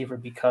wide receiver,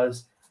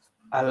 because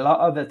a lot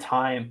of the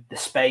time the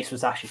space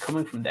was actually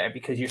coming from there,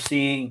 because you're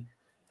seeing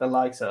the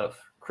likes of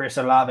Chris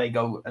Olave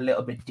go a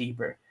little bit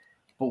deeper.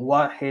 But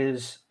what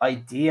his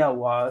idea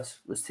was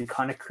to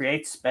kind of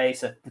create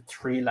space at the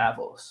 3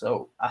 levels.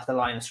 So at the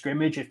line of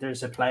scrimmage, if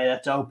there's a play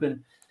that's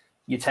open,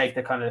 you take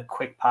the kind of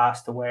quick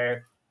pass to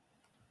where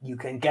you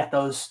can get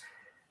those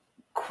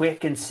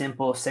quick and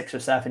simple 6 or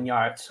 7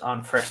 yards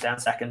on first down,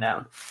 second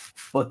down.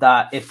 But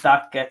that if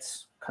that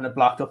gets kind of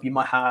blocked up, you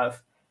might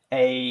have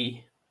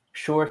a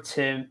short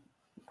to,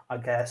 I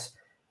guess,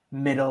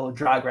 middle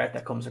drag route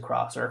that comes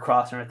across, or a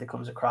crossing route that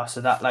comes across,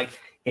 so that like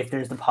if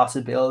there's the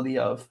possibility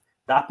of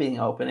that being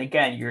open,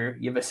 again,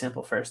 you have a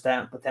simple first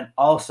down. But then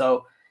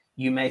also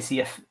you may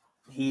see if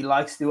he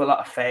likes to do a lot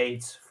of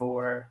fades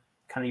for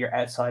kind of your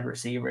outside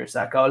receivers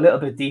that go a little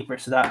bit deeper,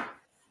 so that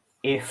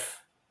if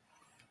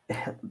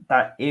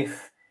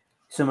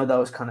some of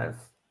those kind of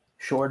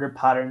shorter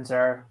patterns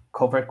are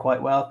covered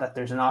quite well, that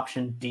there's an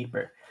option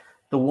deeper.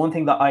 The one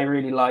thing that I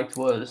really liked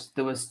was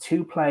there was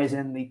 2 plays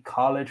in the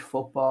college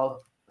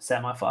football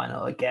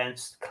semifinal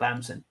against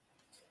Clemson.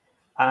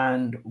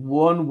 And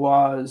one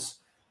was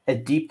a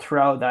deep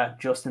throw that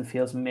Justin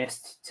Fields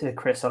missed to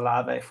Chris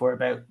Olave for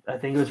about, I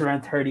think it was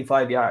around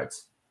 35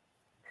 yards.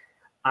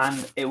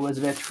 And it was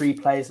about 3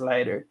 plays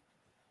later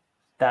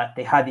that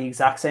they had the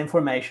exact same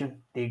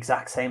formation, the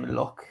exact same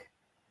look.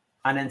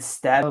 And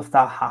instead of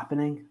that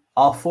happening,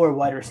 all 4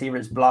 wide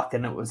receivers blocked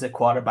and it was a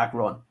quarterback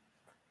run.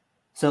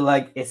 So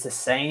like it's the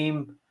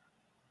same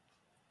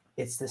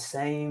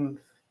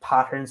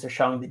patterns are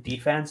showing the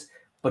defense,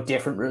 but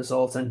different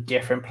results and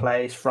different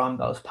plays from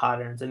those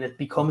patterns. And it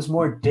becomes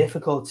more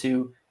difficult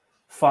to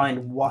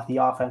find what the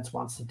offense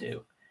wants to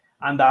do.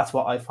 And that's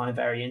what I find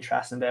very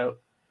interesting about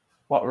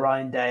what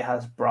Ryan Day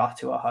has brought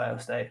to Ohio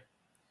State.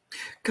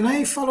 Can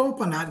I follow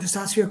up on that? Just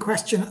ask you a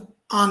question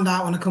on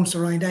that when it comes to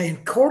Ryan Day.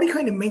 And Corey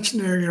kind of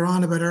mentioned earlier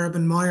on about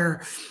Urban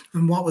Meyer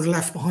and what was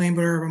left behind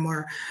by Urban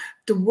Meyer.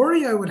 The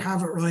worry I would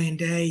have at Ryan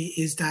Day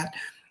is that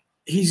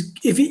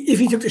if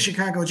he took the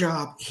Chicago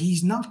job,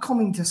 he's not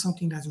coming to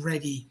something that's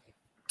ready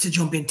to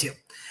jump into.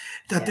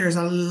 There's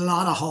a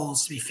lot of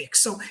holes to be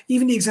fixed. So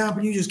even the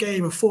example you just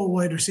gave of 4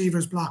 wide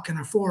receivers blocking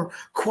or 4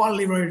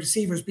 quality wide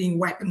receivers being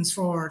weapons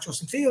for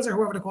Justin Fields or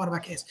whoever the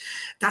quarterback is,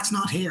 that's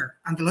not here.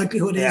 And the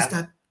likelihood is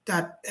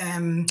that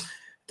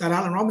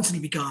Allen Robinson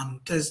will be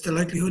gone. There's the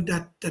likelihood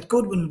that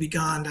Goodwin will be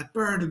gone, that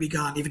Bird will be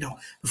gone, even though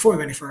before we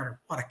go any further,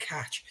 what a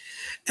catch.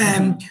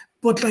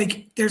 But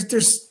like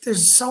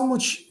there's so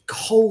much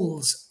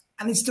holes.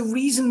 And it's the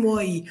reason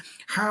why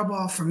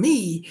Harbaugh, for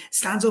me,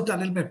 stands up that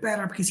little bit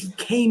better, because he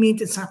came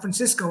into San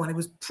Francisco and it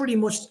was pretty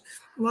much,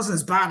 it wasn't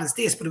as bad as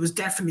this, but it was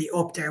definitely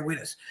up there with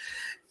it.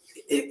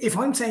 If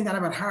I'm saying that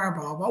about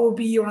Harbaugh, what would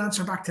be your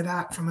answer back to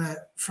that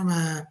from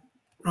a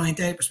Ryan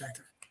Day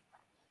perspective?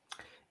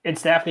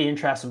 It's definitely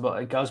interesting,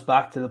 but it goes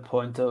back to the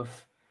point of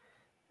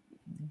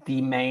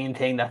the main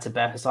thing that's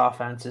about his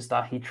offense is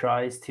that he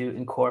tries to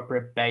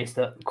incorporate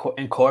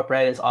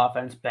his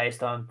offense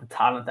based on the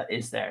talent that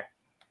is there.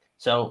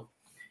 So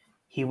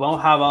he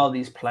won't have all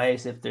these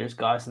plays if there's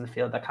guys in the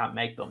field that can't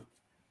make them.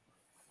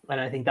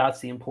 And I think that's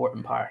the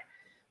important part.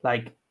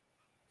 Like,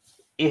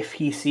 if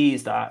he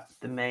sees that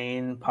the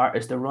main part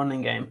is the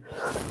running game,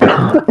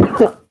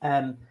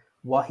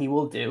 what he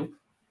will do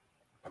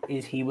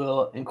is he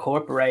will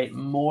incorporate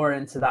more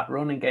into that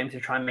running game to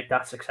try and make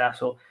that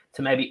successful,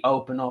 to maybe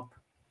open up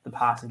the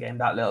passing game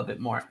that little bit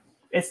more.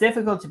 It's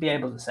difficult to be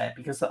able to say,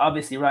 because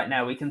obviously right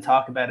now we can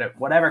talk about it.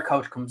 Whatever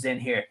coach comes in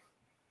here,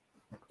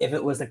 if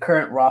it was the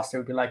current roster,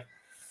 it would be like,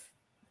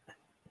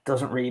 it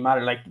doesn't really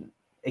matter. Like,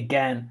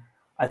 again,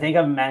 I think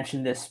I've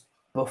mentioned this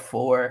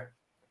before.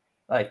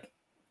 Like,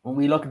 when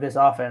we look at this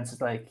offense,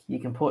 it's like you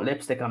can put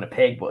lipstick on a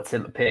pig, but it's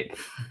still a pig.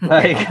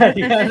 Like, at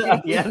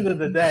the end of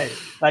the day,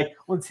 like,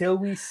 until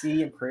we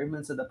see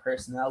improvements of the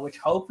personnel, which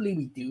hopefully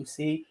we do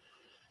see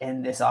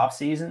in this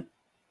offseason,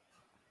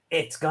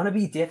 it's going to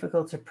be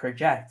difficult to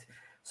project.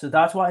 So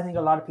that's why I think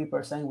a lot of people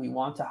are saying we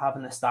want to have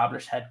an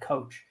established head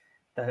coach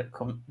that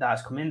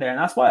has come in there. And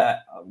that's why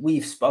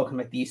we've spoken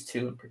with these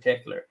 2 in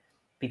particular,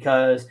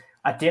 because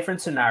at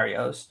different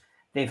scenarios,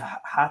 they've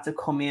had to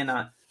come in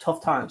at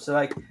tough times. So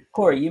like,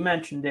 Corey, you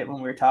mentioned it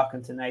when we were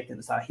talking to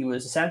Nathan, that he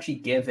was essentially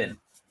given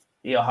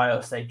the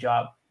Ohio State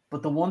job.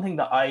 But the one thing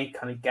that I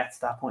kind of get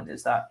to that point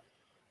is that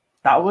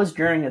was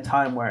during a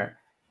time where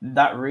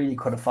that really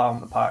could have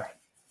fallen apart.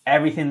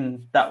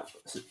 Everything that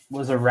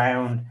was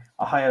around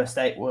Ohio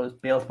State was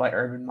built by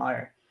Urban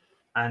Meyer.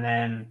 And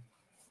then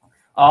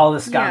all the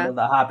scandal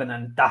that happened,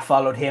 and that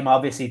followed him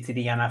obviously to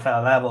the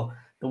NFL level.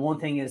 The one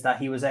thing is that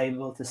he was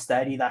able to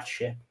steady that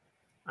ship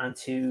and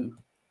to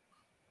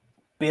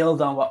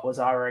build on what was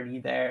already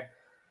there.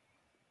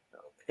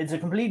 It's a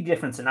completely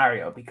different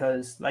scenario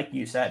because, like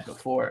you said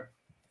before,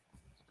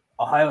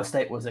 Ohio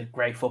State was a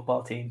great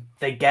football team.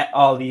 They get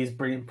all these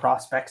brilliant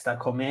prospects that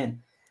come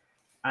in,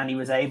 and he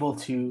was able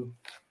to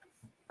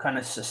kind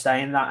of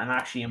sustain that and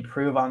actually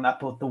improve on that.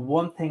 But the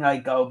one thing I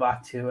go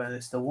back to, and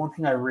it's the one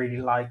thing I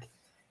really like,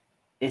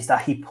 is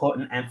that he put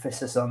an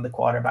emphasis on the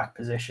quarterback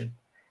position.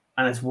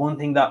 And it's one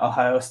thing that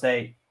Ohio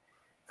State,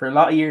 for a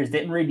lot of years,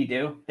 didn't really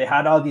do. They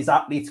had all these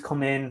athletes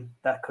come in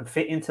that could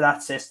fit into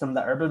that system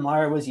that Urban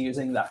Meyer was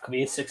using that could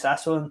be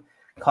successful in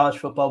college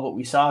football, but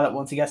we saw that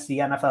once he gets to the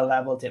NFL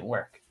level, it didn't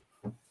work.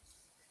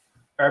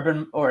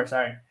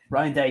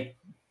 Ryan Day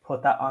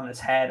put that on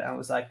his head and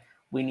was like,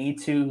 we need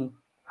to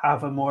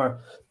have a more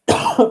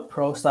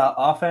pro-style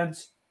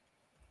offense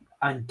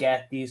and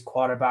get these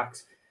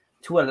quarterbacks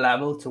to a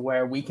level to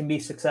where we can be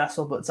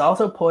successful, but it's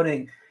also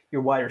putting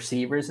your wide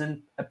receivers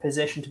in a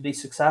position to be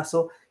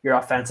successful, your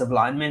offensive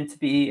linemen to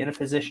be in a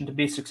position to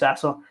be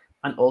successful,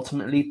 and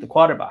ultimately the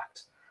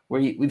quarterbacks.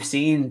 Where we've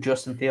seen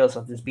Justin Fields,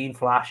 that there's been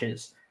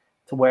flashes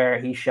to where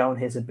he's shown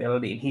his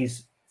ability and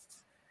he's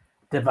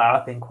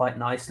developing quite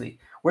nicely.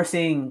 We're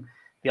seeing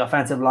the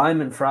offensive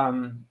linemen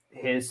from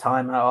his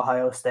time at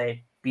Ohio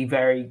State, be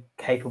very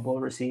capable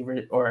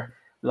receiver or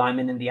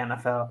lineman in the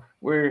NFL.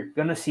 We're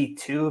going to see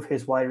 2 of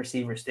his wide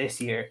receivers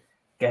this year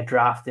get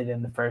drafted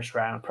in the first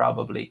round,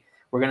 probably.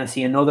 We're going to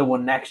see another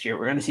one next year.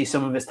 We're going to see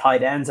some of his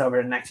tight ends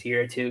over the next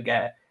year or 2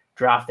 get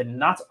drafted.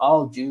 And that's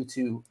all due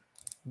to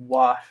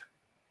what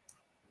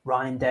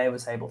Ryan Day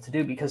was able to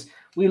do, because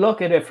we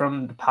look at it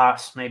from the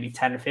past maybe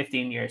 10 or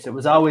 15 years. It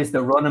was always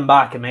the running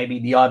back and maybe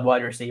the odd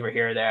wide receiver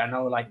here or there. I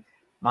know like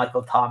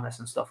Michael Thomas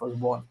and stuff was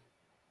one.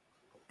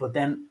 But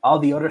then all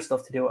the other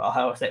stuff to do at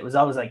Ohio State was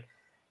always like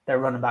their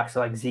running backs,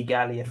 like Zeke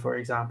Elliott, for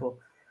example.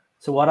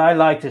 So what I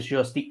liked is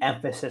just the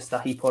emphasis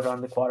that he put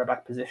on the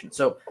quarterback position.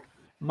 So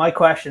my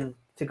question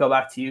to go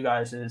back to you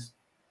guys is,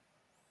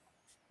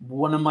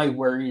 one of my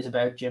worries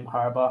about Jim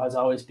Harbaugh has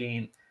always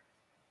been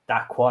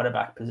that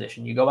quarterback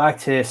position. You go back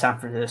to San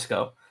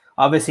Francisco.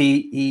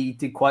 Obviously, he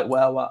did quite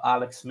well with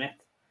Alex Smith,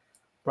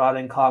 brought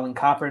in Colin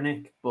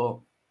Kaepernick, but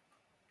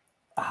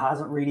it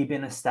hasn't really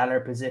been a stellar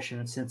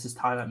position since his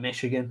time at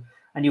Michigan.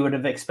 And you would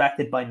have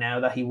expected by now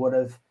that he would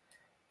have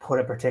put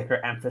a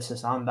particular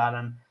emphasis on that.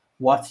 And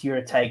what's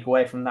your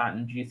takeaway from that?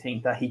 And do you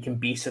think that he can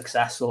be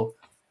successful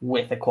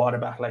with a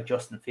quarterback like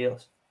Justin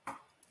Fields?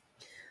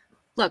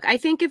 Look, I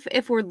think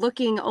if we're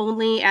looking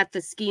only at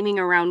the scheming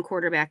around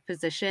quarterback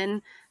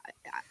position,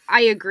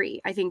 I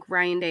agree. I think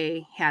Ryan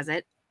Day has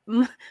it,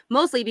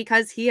 mostly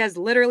because he has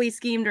literally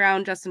schemed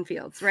around Justin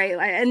Fields, right?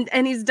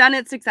 And he's done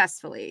it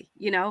successfully,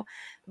 you know.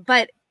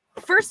 But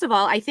first of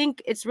all, I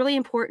think it's really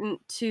important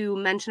to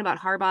mention about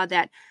Harbaugh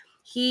that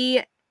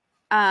he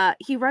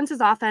runs his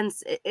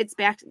offense. It's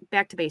back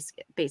to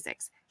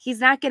basics. He's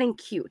not getting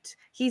cute.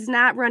 He's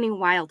not running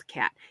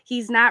Wildcat.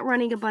 He's not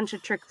running a bunch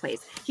of trick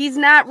plays. He's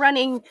not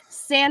running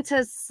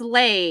Santa's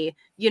sleigh,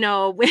 you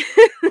know, with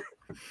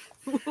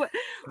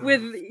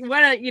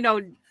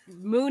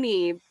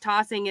Mooney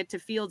tossing it to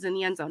Fields in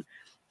the end zone.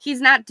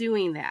 He's not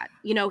doing that.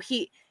 You know,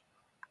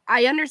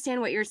 I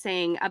understand what you're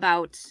saying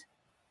about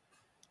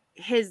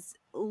his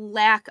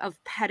lack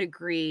of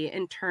pedigree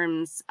in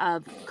terms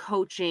of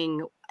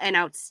coaching an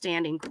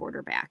outstanding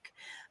quarterback.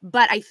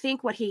 But I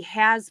think what he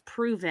has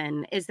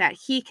proven is that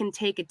he can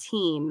take a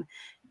team,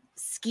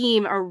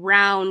 scheme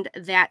around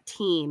that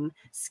team,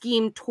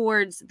 scheme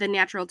towards the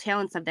natural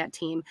talents of that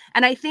team.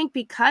 And I think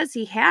because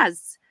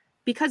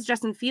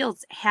Justin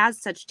Fields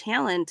has such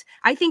talent,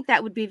 I think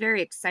that would be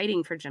very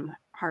exciting for Jim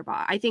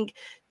Harbaugh. I think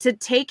to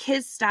take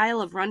his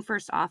style of run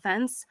first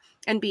offense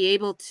and be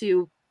able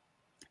to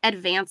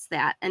advance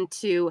that and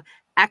to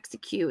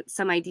execute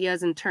some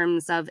ideas in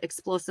terms of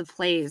explosive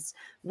plays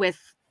with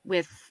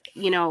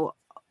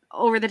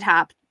over the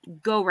top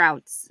go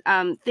routes,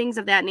 things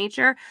of that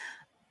nature.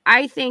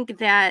 I think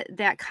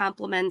that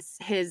complements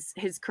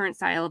his current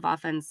style of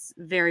offense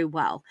very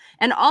well.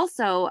 And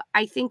also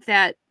I think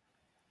that,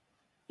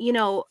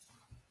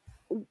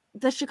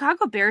 the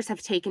Chicago Bears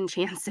have taken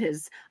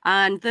chances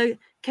on the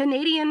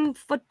Canadian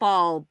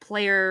football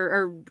player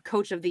or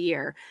coach of the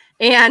year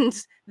and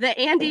the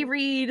Andy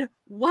Reid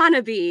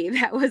wannabe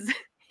that was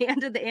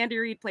handed the Andy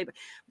Reid playbook.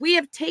 We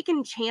have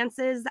taken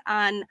chances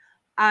on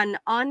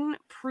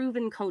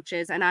unproven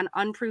coaches and on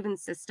unproven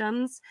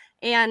systems.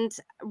 And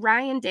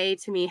Ryan Day,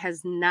 to me,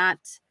 has not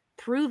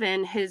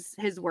proven his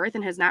worth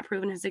and has not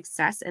proven his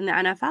success in the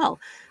NFL.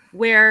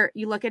 Where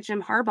you look at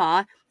Jim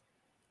Harbaugh,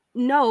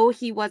 no,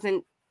 he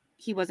wasn't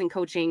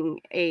coaching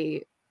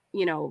a,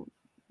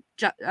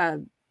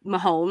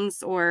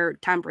 Mahomes or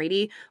Tom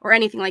Brady or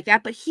anything like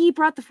that, but he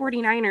brought the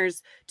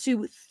 49ers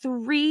to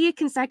 3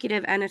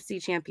 consecutive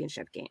NFC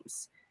championship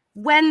games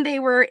when they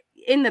were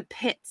in the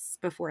pits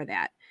before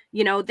that.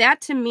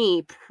 That to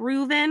me,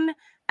 proven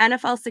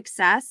NFL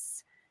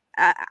success.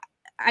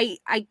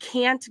 I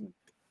can't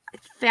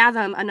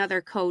fathom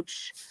another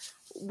coach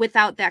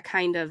without that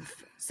kind of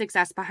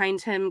success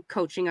behind him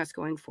coaching us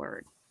going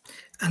forward.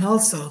 And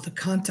also the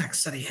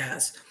context that he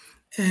has.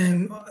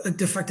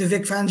 The fact the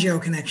Vic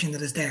Fangio connection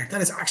that is there,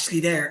 that is actually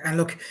there. And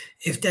look,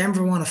 if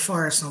Denver want to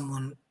fire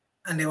someone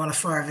and they want to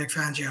fire Vic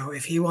Fangio,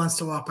 if he wants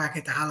to walk back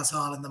into Hallis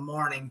Hall in the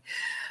morning,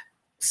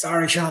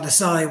 sorry, Sean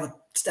Desai, but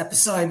step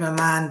aside, my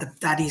man,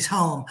 daddy's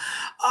home.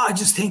 I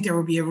just think there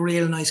would be a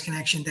real nice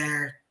connection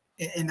there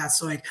in that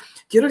side.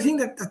 The other thing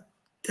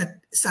that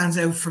stands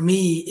out for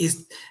me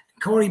is,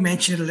 Corey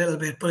mentioned it a little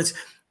bit, but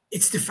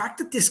it's the fact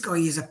that this guy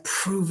is a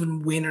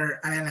proven winner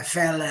at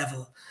NFL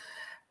level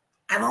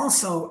and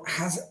also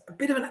has a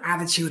bit of an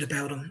attitude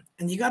about him.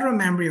 And you got to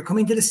remember, you're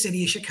coming to the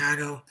city of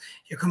Chicago.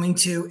 You're coming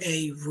to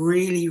a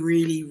really,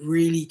 really,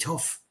 really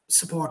tough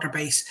supporter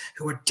base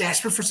who are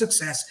desperate for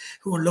success,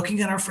 who are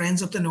looking at our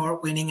friends up the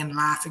north winning and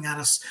laughing at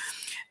us.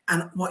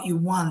 And what you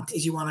want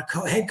is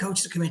a head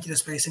coach to come into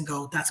this place and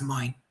go, that's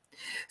mine.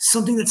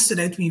 Something that stood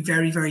out to me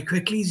very, very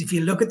quickly is if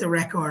you look at the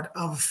record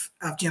of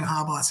Jim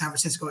Harbaugh at San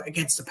Francisco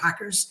against the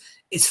Packers,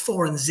 it's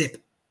 4-0.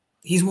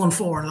 He's won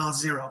 4 and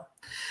lost 0.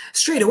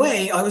 Straight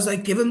away, I was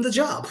like, give him the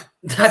job.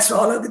 That's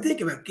all I could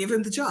think about. Give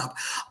him the job.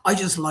 I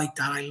just like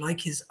that. I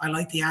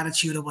like the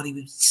attitude of what he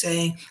was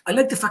saying. I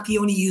like the fact he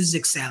only uses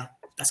Excel.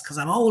 That's because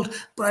I'm old,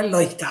 but I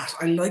like that.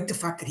 I like the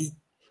fact that he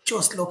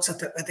just looks at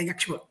the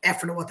actual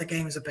effort of what the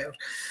game is about.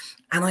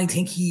 And I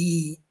think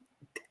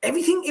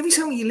every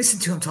time you listen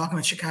to him talking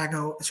about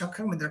Chicago,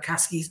 talking about the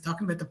Caskies,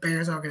 talking about the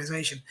Bears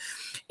organization,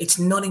 it's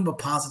nothing but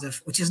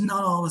positive, which is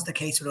not always the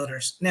case with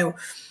others. Now,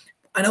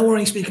 I know we're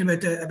only speaking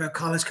about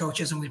college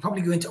coaches, and we'll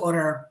probably go into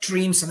other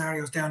dream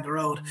scenarios down the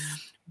road.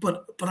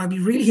 But I'd be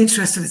really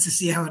interested to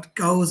see how it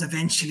goes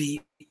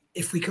eventually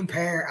if we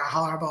compare a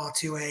Harbaugh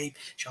to a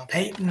Sean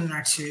Payton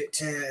or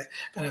to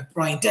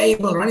Brian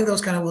Dable or any of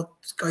those kind of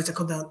guys that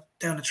come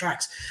down the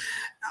tracks.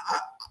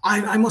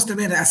 I must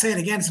admit, I say it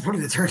again, it's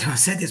probably the third time I've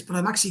said this, but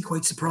I'm actually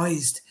quite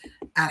surprised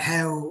at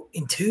how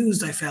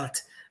enthused I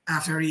felt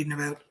after reading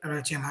about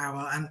Jim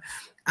Harbaugh. And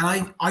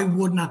I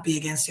would not be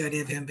against the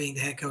idea of him being the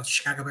head coach of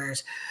Chicago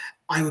Bears.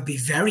 I would be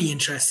very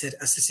interested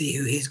as to see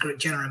who his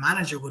general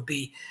manager would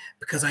be,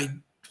 because I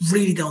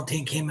really don't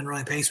think him and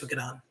Ryan Pace would get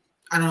on.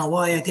 I don't know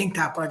why I think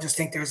that, but I just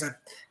think there's a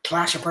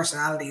clash of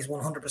personalities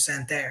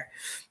 100% there.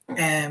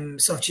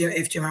 So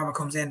if Jim Harbaugh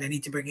comes in, they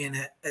need to bring in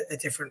a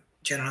different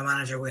general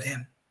manager with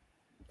him.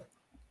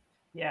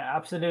 Yeah,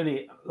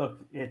 absolutely.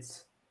 Look, it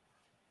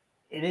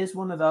is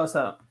one of those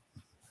that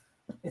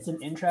it's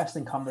an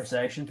interesting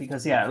conversation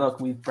because, yeah, look,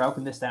 we've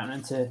broken this down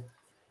into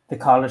the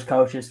college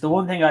coaches. The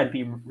one thing I'd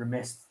be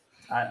remiss,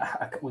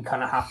 we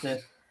kind of have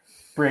to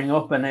bring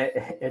up, and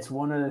it's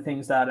one of the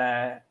things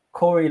that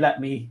Corey let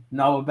me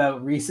know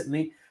about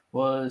recently,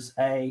 was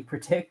a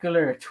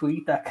particular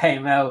tweet that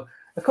came out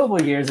a couple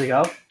of years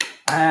ago.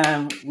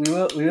 We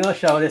will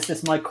show this.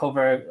 This might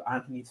cover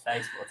Anthony's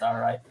face, but it's all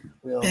right.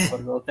 We'll put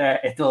it up there.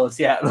 It does,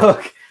 yeah.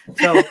 Look,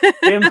 so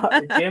Jim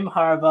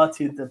Harbaugh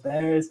to the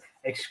Bears,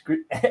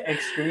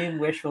 extreme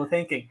wishful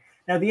thinking.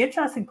 Now, the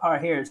interesting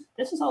part here is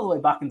this is all the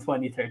way back in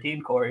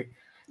 2013, Corey.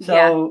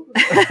 So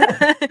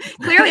yeah.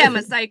 Clearly, I'm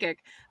a psychic.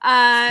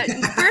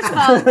 First of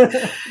all,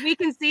 we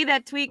can see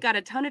that tweet got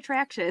a ton of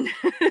traction.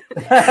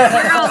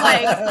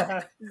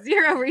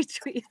 Zero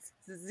retweets,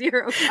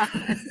 0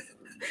 comments.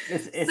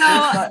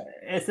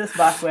 Is this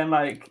back when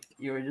like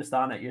you were just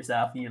on it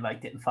yourself and you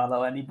like didn't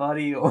follow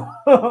anybody or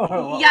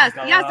yes,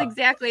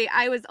 exactly.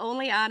 I was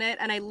only on it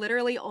and I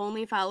literally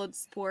only followed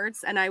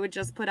sports, and I would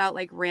just put out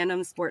like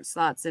random sports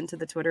thoughts into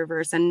the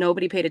Twitterverse and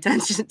nobody paid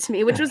attention to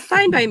me, which was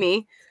fine by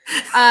me.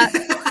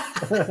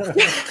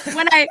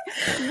 when I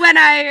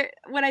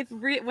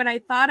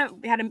thought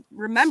had to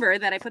remember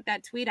that I put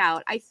that tweet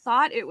out, I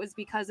thought it was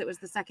because it was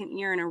the second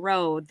year in a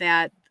row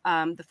that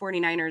the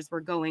 49ers were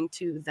going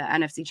to the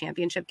NFC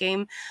Championship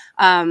game,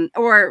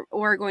 or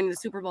going to the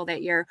Super Bowl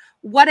that year.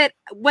 I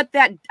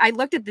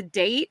looked at the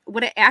date.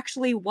 What it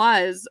actually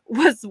was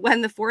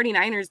when the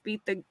 49ers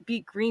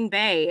beat Green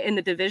Bay in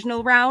the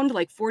divisional round,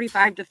 like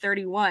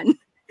 45-31.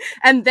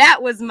 And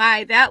that was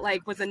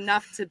was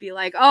enough to be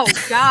like, oh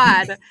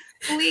God,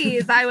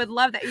 please, I would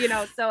love that,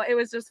 so it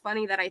was just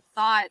funny that I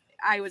thought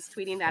I was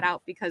tweeting that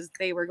out because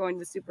they were going to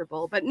the Super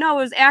Bowl, but no,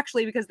 it was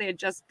actually because they had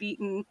just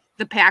beaten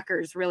the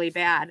Packers really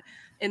bad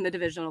in the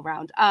divisional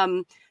round.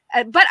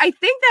 But I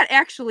think that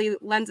actually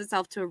lends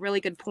itself to a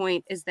really good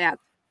point, is that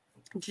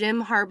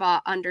Jim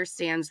Harbaugh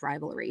understands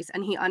rivalries,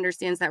 and he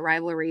understands that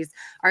rivalries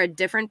are a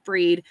different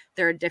breed.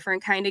 They're a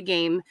different kind of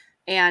game.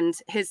 And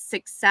his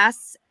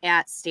success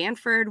at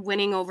Stanford,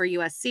 winning over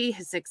USC,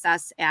 his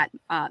success at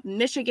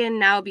Michigan,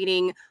 now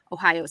beating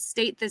Ohio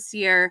State this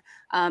year,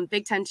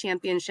 Big Ten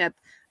championship,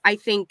 I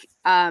think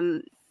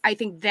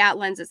that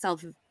lends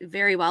itself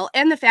very well.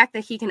 And the fact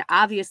that he can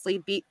obviously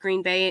beat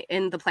Green Bay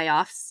in the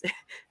playoffs,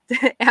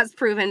 as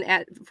proven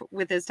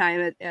with his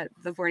time at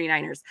the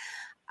 49ers.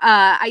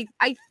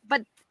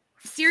 But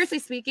seriously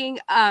speaking,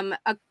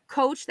 a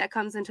coach that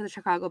comes into the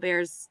Chicago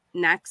Bears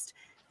next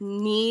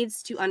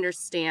needs to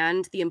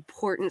understand the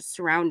importance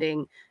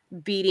surrounding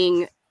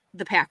beating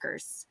the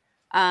Packers.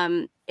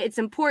 It's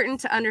important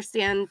to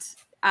understand,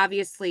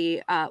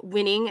 obviously,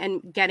 winning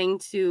and getting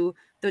to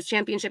those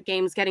championship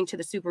games, getting to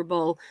the Super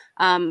Bowl.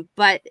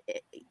 But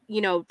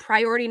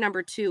priority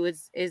number 2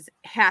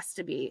 has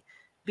to be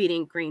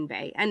beating Green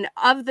Bay. And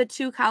of the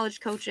 2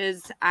 college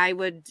coaches, I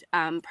would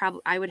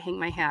hang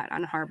my hat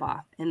on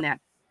Harbaugh in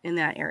that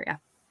area.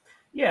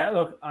 Yeah,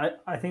 look,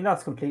 I think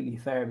that's completely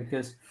fair,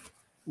 because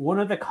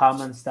one of the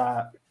comments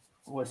that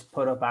was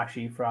put up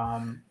actually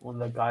from one of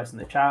the guys in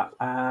the chat,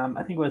 I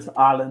think it was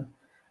Alan,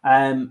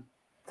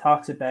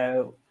 talks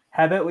about,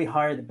 how about we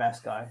hire the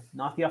best guy,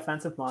 not the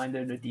offensive mind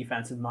or the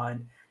defensive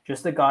mind,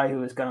 just the guy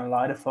who is going to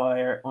light a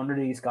fire under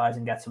these guys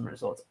and get some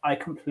results. I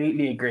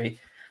completely agree.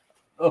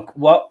 Look,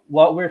 what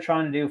we're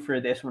trying to do for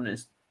this one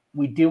is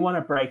we do want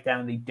to break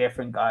down the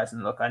different guys.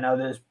 And look, I know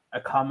there's a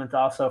comment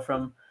also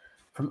from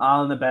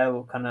Alan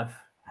about kind of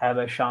how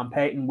about Sean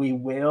Payton. We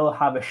will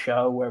have a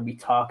show where we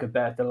talk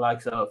about the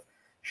likes of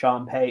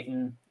Sean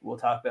Payton. We'll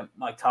talk about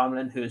Mike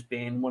Tomlin, who's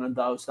been one of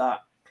those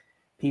that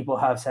people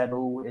have said,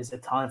 oh, is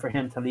it time for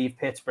him to leave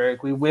Pittsburgh?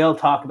 We will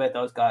talk about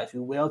those guys. We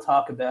will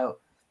talk about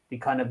the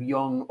kind of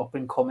young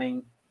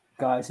up-and-coming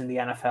guys in the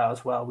NFL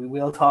as well. We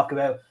will talk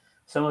about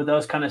some of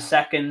those kind of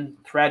second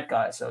thread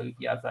guys. So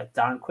you have like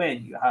Dan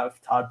Quinn, you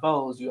have Todd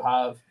Bowles, you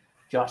have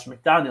Josh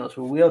McDaniels.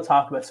 We will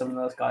talk about some of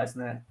those guys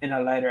in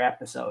a later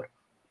episode.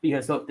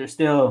 Because look, there's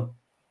still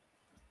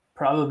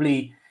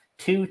probably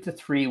 2 to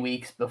 3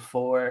 weeks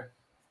before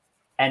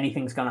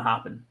anything's going to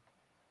happen.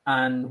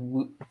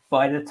 And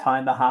by the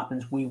time that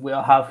happens, we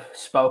will have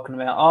spoken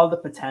about all the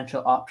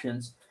potential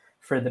options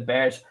for the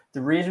Bears.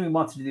 The reason we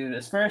wanted to do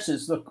this first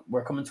is, look,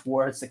 we're coming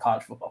towards the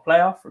college football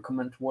playoff. We're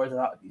coming towards a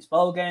lot of these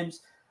bowl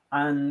games.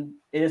 And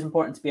it is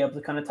important to be able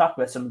to kind of talk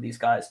about some of these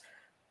guys.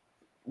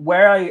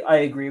 Where I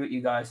agree with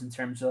you guys in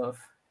terms of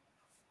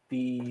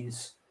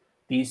these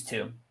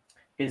two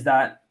is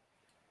that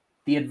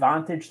the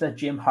advantage that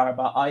Jim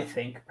Harbaugh, I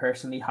think,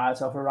 personally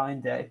has over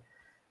Ryan Day,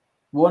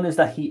 one is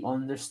that he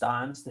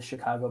understands the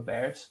Chicago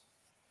Bears.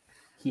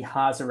 He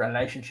has a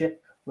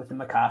relationship with the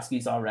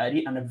McCaskies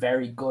already, and a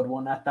very good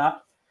one at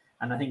that.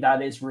 And I think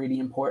that is really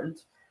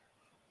important.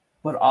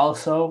 But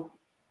also,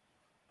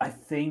 I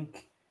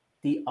think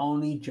the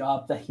only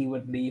job that he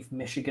would leave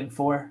Michigan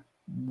for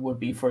would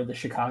be for the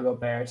Chicago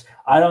Bears.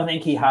 I don't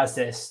think he has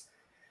this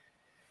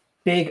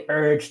big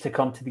urge to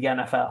come to the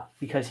NFL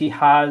because he's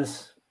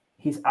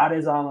at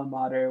his alma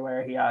mater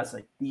where he has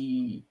like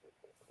the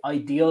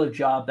ideal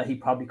job that he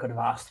probably could have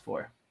asked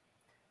for.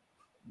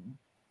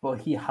 But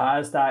he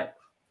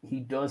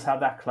does have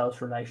that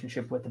close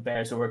relationship with the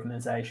Bears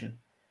organization.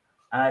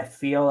 And I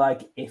feel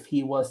like if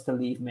he was to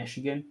leave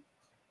Michigan,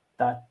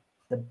 that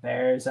the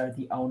Bears are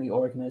the only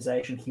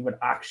organization he would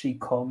actually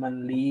come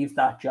and leave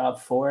that job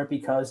for,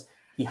 because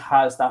he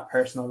has that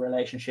personal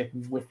relationship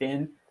with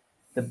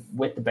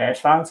the Bears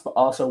fans, but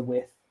also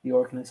with the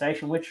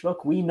organization, which,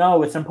 look, we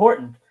know it's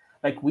important.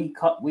 Like we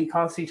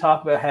constantly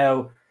talk about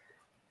how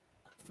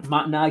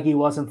Matt Nagy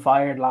wasn't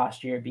fired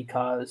last year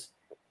because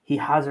he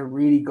has a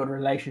really good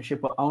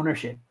relationship with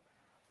ownership.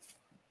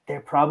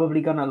 They're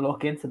probably going to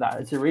look into that.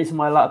 It's the reason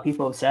why a lot of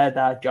people have said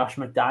that Josh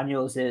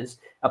McDaniels is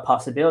a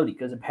possibility,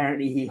 because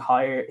apparently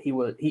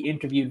he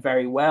interviewed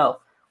very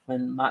well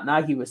when Matt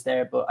Nagy was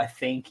there, but I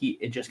think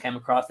it just came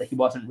across that he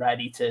wasn't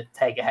ready to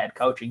take a head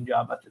coaching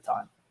job at the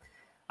time.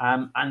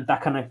 And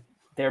that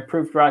they're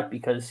proved right,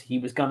 because he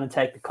was going to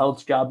take the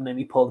Colts job and then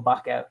he pulled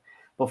back out.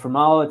 But from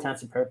all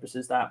intents and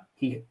purposes, that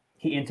he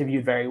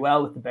interviewed very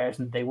well with the Bears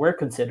and they were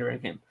considering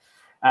him.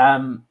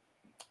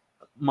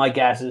 My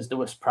guess is there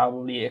was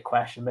probably a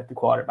question about the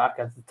quarterback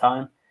at the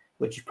time,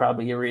 which is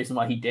probably a reason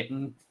why he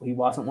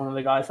wasn't one of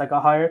the guys that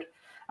got hired.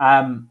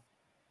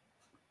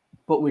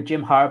 But with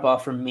Jim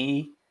Harbaugh, for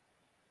me,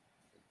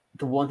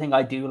 the one thing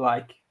I do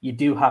like, you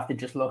do have to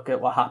just look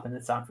at what happened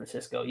in San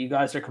Francisco. You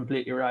guys are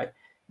completely right.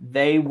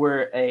 They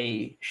were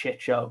a shit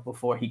show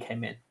before he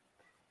came in.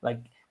 Like,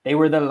 they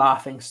were the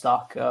laughing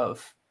stock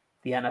of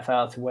the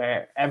NFL, to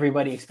where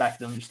everybody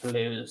expected them just to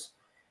lose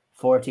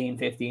 14,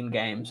 15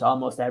 games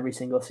almost every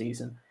single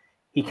season.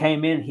 He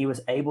came in, he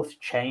was able to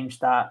change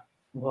that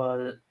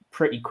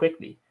pretty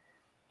quickly.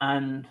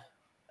 And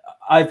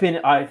I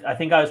think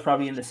I was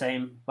probably in the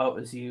same boat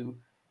as you,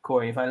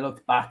 Corey. If I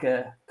looked back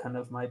at kind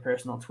of my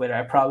personal Twitter,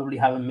 I probably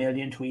have a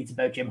million tweets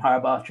about Jim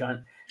Harbaugh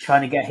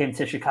trying to get him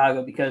to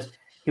Chicago, because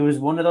he was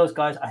one of those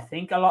guys I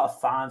think a lot of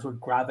fans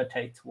would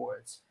gravitate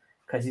towards,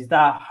 because he's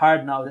that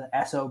hard-nosed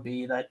SOB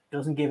that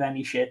doesn't give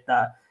any shit,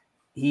 that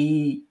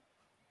he's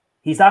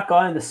that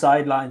guy on the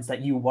sidelines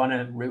that you want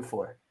to root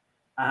for.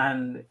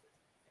 And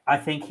I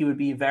think he would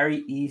be a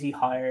very easy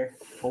hire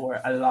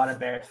for a lot of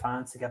Bears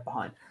fans to get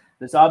behind.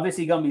 There's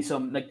obviously going to be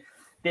some, like,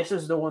 this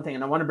is the one thing,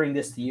 and I want to bring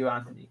this to you,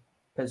 Anthony,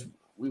 because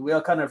we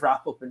will kind of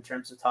wrap up in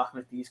terms of talking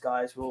with these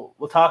guys. We'll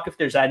talk if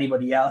there's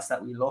anybody else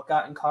that we look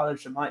at in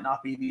college. There might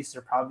not be. These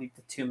are probably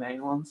the two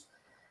main ones.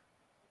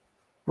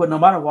 But no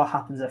matter what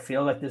happens, I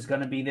feel like there's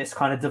going to be this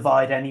kind of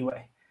divide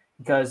anyway,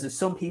 because there's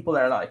some people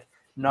that are like,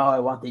 no, I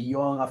want the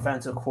young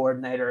offensive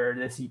coordinator,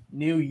 this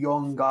new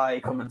young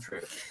guy coming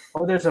through.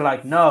 Others are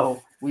like,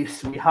 no, we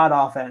had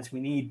offense, we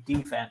need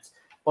defense.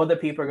 Other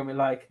people are going to be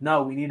like,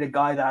 no, we need a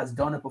guy that has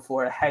done it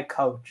before, a head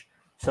coach,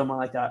 someone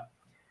like that.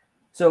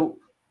 So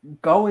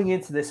going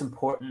into this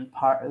important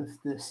part of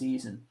the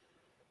season,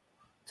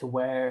 to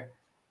where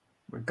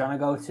we're going to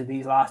go to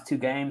these last two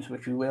games,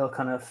 which we will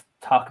kind of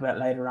talk about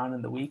later on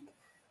in the week.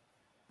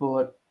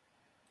 But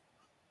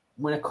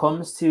when it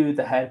comes to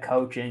the head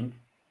coaching,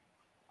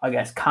 I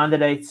guess,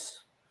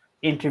 candidates,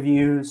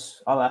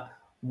 interviews, all that,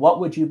 what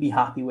would you be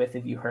happy with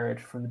if you heard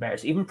from the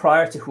Bears, even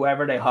prior to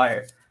whoever they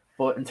hire,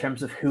 but in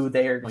terms of who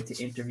they are going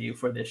to interview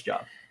for this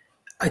job?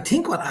 I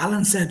think what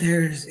Alan said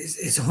there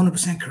is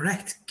 100%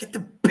 correct. Get the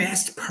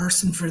best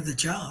person for the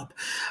job.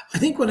 I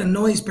think what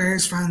annoys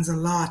Bears fans a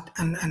lot,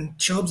 and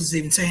Chubbs is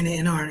even saying it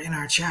in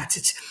our chats,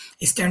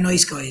 it's they're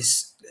nice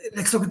guys.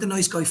 Let's look at the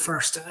nice guy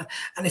first.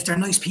 And if they're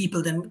nice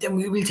people, then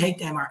we'll take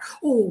them. Or,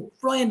 oh,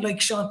 Ryan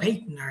likes Sean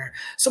Payton, or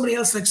somebody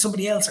else likes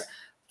somebody else. Or,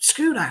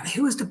 screw that.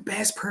 Who is the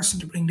best person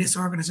to bring this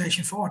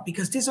organization forward?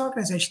 Because this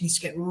organization needs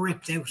to get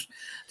ripped out.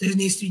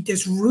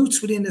 There's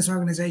roots within this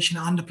organization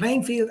on the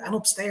playing field and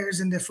upstairs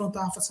in the front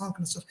office, all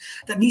kind of stuff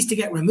that needs to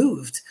get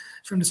removed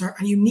from this.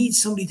 And you need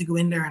somebody to go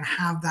in there and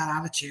have that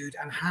attitude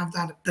and have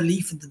that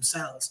belief in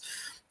themselves.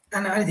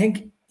 And I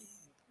think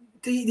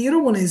the other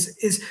one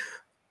is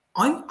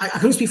I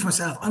couldn't speak for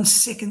myself. I'm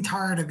sick and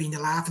tired of being the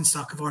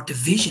laughingstock of our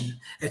division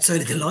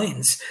outside of the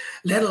Lions,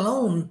 let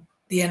alone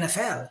the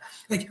NFL.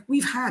 Like,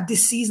 we've had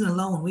this season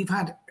alone, we've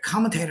had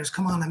commentators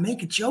come on and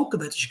make a joke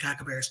about the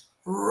Chicago Bears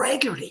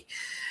regularly.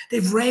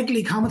 They've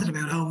regularly commented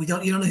about, oh, you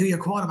don't know who your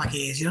quarterback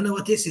is, you don't know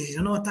what this is, you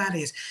don't know what that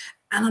is.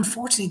 And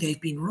unfortunately,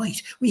 they've been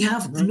right. We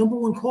have the number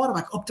one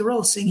quarterback up the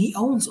road saying he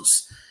owns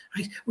us.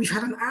 Right? We've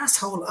had an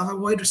asshole of a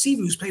wide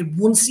receiver who's played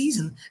one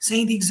season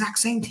saying the exact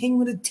same thing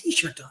with a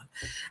T-shirt on,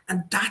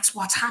 and that's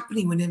what's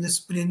happening within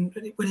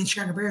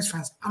Chicago Bears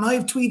fans. And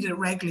I've tweeted it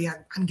regularly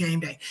on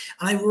game day,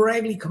 and I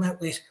regularly come out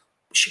with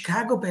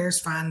Chicago Bears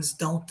fans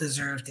don't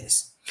deserve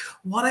this.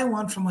 What I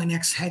want from my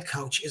next head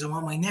coach is I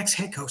want my next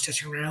head coach to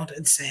turn around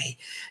and say,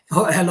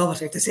 "Oh, I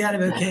love it. If they say that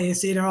about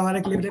KFC, they're all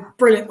like,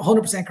 brilliant,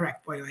 100%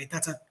 correct." By the way,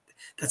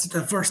 that's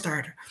the first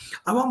starter.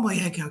 I want my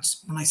head coach,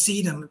 when I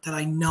see them, that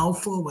I know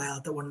full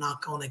well that we're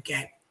not going to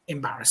get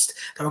embarrassed,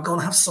 that we're going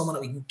to have someone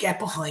that we can get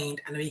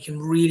behind and that we can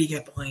really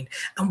get behind.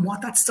 And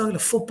what that style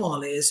of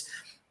football is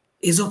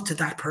up to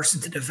that person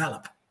to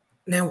develop.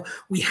 Now,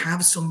 we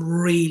have some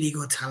really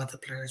good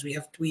talented players.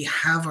 We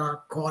have our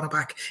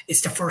quarterback.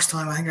 It's the first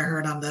time, I think I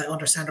heard on the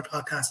Under Center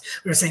podcast,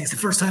 we were saying it's the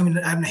first time in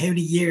how many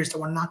years that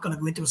we're not going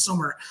to go into a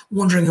summer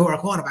wondering who our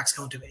quarterback's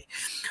going to be.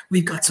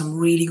 We've got some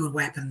really good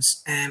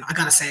weapons. I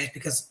got to say it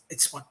because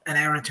it's an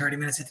hour and 30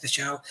 minutes into the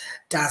show.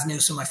 Daz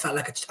Newsome, I felt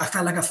like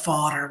a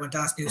father when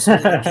Daz Newsome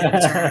did a kick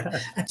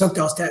return and took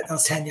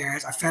those 10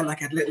 yards. I felt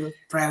like a little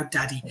proud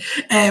daddy.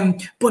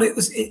 But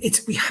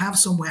we have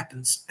some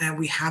weapons, and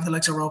we have the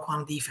likes of Roquan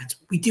on defense.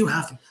 We do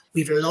have them.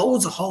 We have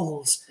loads of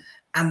holes,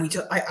 and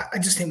I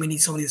just think we need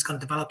somebody that's going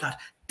to develop that.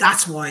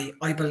 That's why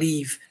I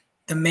believe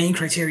the main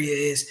criteria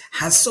is,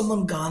 has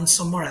someone gone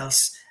somewhere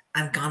else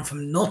and gone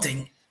from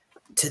nothing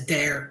to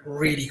there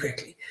really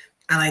quickly?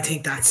 And I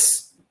think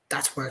that's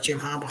where Jim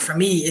Harbaugh, for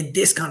me, in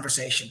this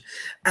conversation,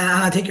 and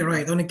I think you're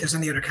right. I don't think there's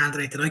any other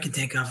candidate that I can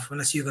think of,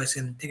 unless you guys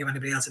can think of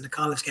anybody else in the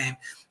college game,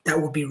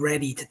 that would be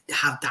ready to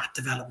have that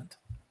development.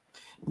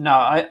 No,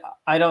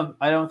 I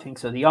don't think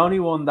so. The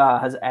only one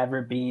that has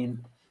ever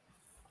been,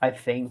 I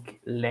think,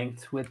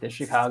 linked with the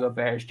Chicago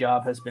Bears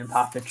job has been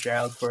Pat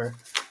Fitzgerald for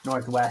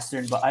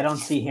Northwestern, but I don't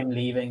see him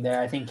leaving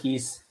there. I think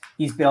he's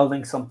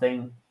building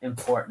something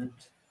important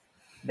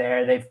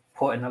there. They've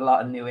put in a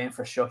lot of new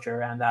infrastructure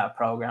around that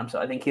program,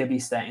 so I think he'll be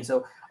staying.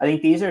 So I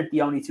think these are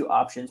the only two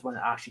options when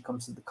it actually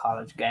comes to the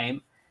college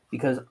game,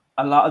 because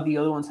a lot of the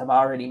other ones have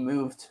already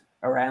moved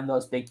around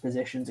those big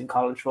positions in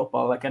college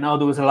football. Like, I know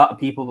there was a lot of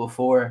people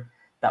before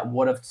that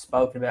would have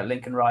spoken about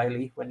Lincoln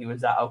Riley when he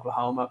was at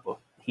Oklahoma, but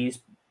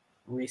he's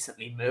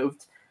recently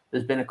moved.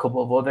 There's been a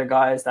couple of other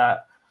guys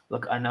that,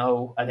 look,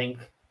 I think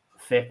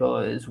Fickle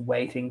is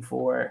waiting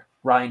for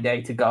Ryan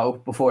Day to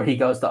go before he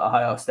goes to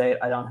Ohio State.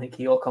 I don't think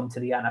he'll come to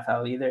the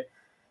NFL either.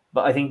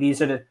 But I think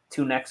these are the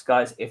two next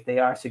guys, if they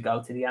are to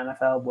go to the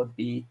NFL, would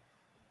be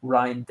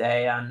Ryan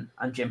Day and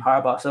Jim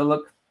Harbaugh. So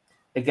look,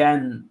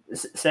 again,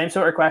 same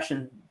sort of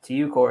question to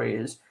you, Corey,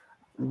 is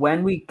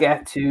when we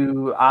get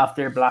to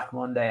after Black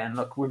Monday, and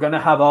look, we're going to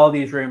have all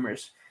these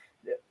rumors.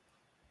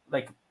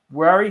 Like,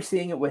 we're already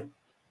seeing it with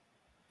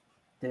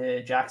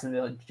the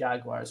Jacksonville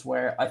Jaguars,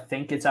 where I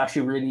think it's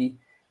actually really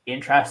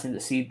interesting to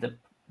see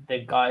the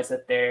guys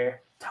that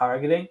they're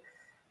targeting.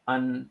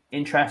 And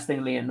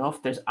interestingly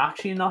enough, there's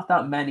actually not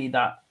that many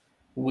that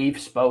we've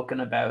spoken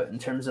about in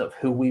terms of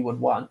who we would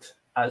want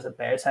as a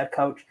Bears head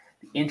coach.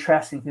 The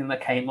interesting thing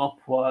that came up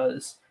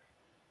was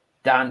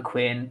Dan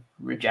Quinn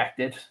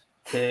rejected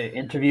to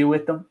interview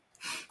with them.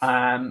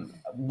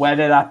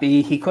 Whether that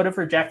be, he could have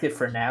rejected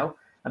for now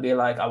and be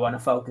like, I want to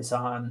focus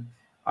on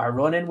our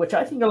running, which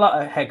I think a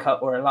lot of head coach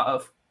or a lot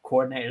of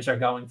coordinators are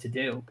going to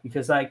do,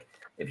 because like,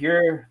 if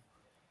you're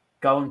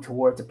going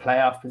towards a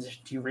playoff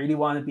position, do you really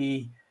want to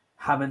be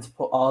having to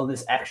put all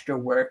this extra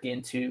work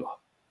into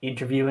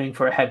interviewing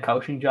for a head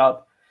coaching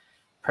job?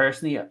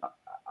 Personally,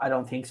 I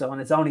don't think so.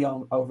 And it's only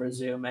over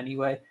Zoom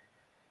anyway.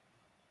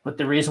 But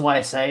the reason why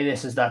I say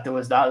this is that there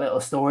was that little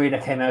story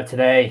that came out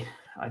today.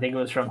 I think it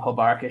was from Hub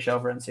Arkish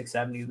over in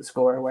 670 The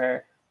Score,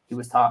 where he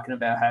was talking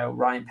about how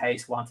Ryan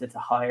Pace wanted to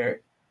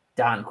hire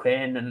Dan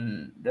Quinn,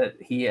 and that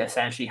he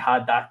essentially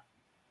had that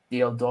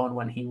deal done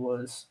when he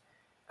was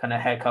kind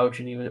of head coach,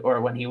 and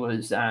when he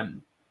was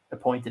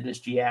appointed as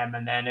GM,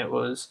 and then it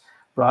was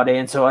brought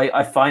in. So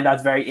I find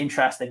that very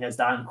interesting, as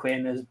Dan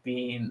Quinn is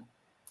being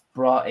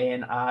brought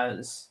in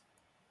as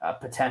a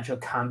potential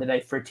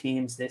candidate for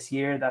teams this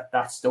year,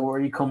 that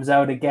story comes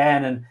out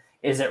again. And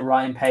is it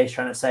Ryan Pace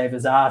trying to save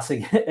his ass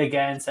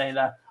again, saying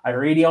that I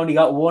really only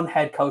got one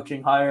head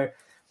coaching hire?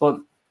 But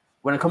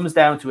when it comes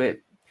down to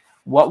it,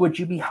 what would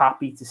you be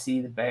happy to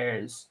see the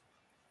Bears,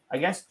 I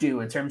guess,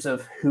 do in terms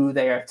of who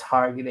they are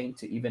targeting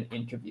to even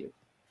interview?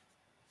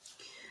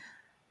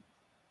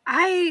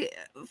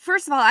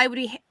 First of all, I would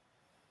be.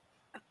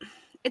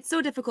 It's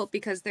so difficult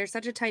because there's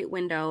such a tight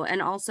window,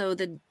 and also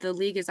the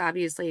league is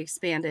obviously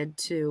expanded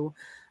to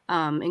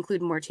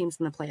include more teams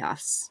in the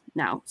playoffs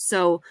now.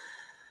 So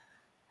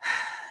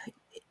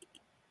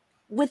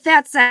with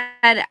that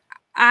said,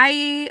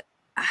 I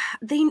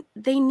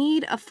they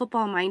need a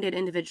football-minded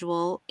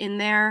individual in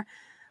there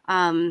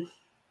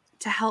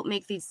to help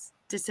make these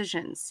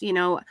decisions. You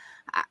know,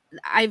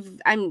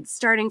 I'm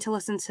starting to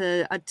listen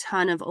to a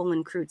ton of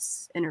Olin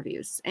Kreutz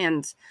interviews,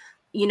 and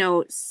you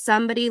know,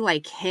 somebody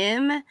like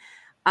him,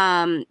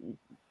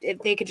 if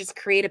they could just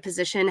create a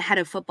position, head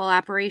of football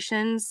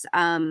operations,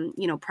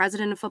 you know,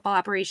 president of football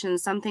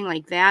operations, something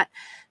like that.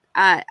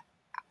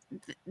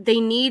 They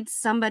need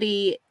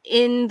somebody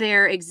in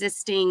their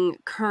existing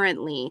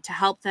currently to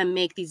help them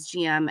make these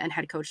GM and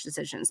head coach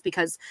decisions,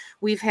 because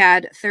we've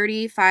had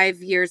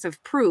 35 years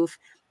of proof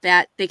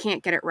that they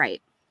can't get it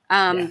right.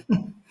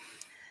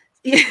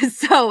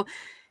 So,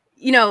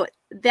 you know,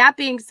 that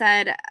being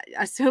said,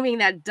 assuming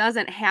that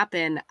doesn't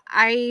happen,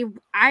 I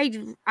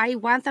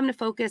want them to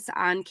focus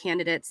on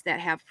candidates that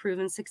have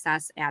proven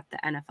success at the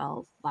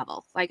NFL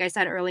level. Like I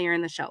said earlier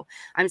in the show,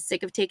 I'm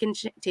sick of taking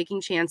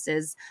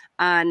chances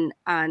on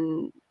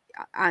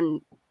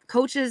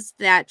coaches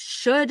that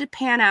should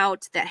pan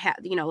out, that have,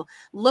 you know,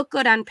 look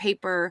good on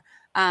paper,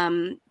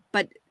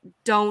 but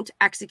don't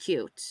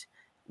execute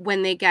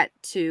when they get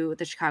to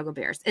the Chicago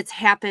Bears. It's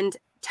happened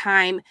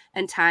time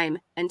and time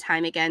and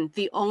time again.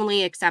 The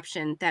only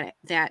exception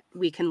that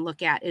we can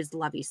look at is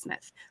Lovie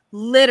Smith.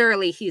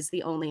 Literally, he's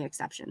the only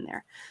exception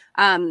there.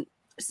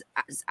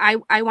 I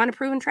want a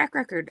proven track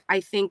record.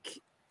 I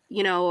think,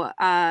 you know,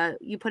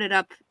 you put it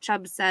up,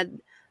 Chubb said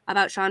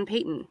about Sean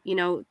Payton. You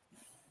know,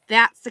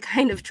 that's the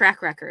kind of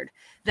track record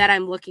that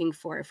I'm looking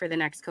for the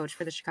next coach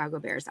for the Chicago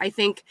Bears. I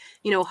think,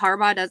 you know,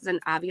 Harbaugh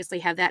doesn't obviously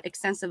have that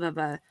extensive of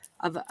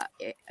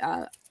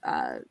a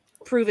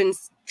proven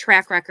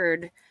track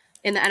record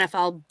in the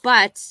NFL,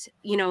 but,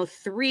 you know,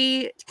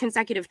 3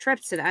 consecutive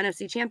trips to the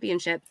NFC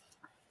Championship,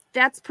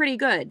 that's pretty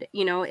good,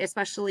 you know,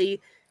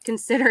 especially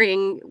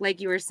considering, like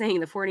you were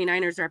saying, the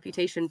 49ers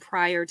reputation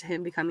prior to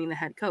him becoming the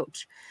head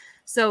coach.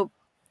 So,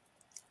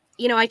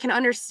 you know, I can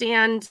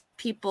understand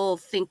people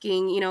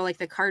thinking, you know, like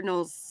the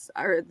Cardinals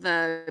or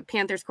the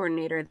Panthers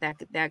coordinator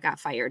that got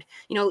fired.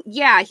 You know,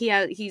 yeah,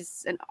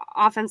 he's an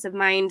offensive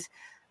mind,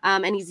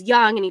 and he's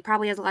young, and he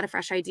probably has a lot of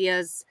fresh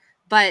ideas.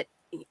 But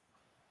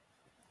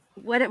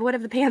what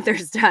have the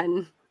Panthers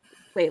done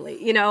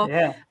lately? You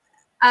know,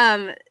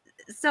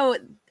 so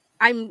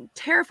I'm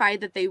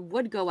terrified that they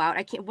would go out.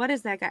 I can't. What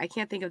is that guy? I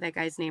can't think of that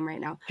guy's name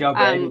right now. Joe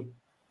Brady.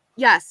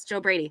 Yes, Joe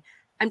Brady.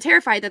 I'm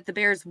terrified that the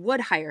Bears would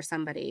hire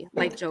somebody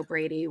like Joe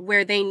Brady,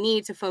 where they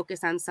need to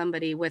focus on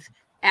somebody with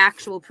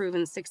actual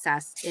proven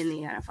success in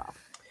the NFL.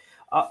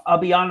 I'll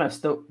be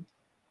honest, though.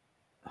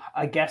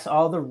 I guess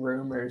all the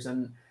rumors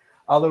and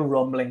all the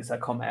rumblings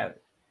that come out,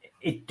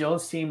 it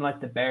does seem like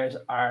the Bears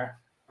are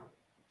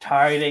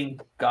targeting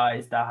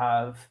guys that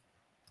have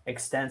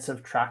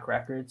extensive track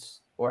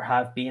records or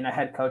have been a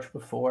head coach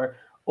before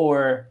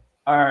or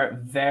are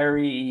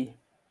very,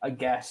 I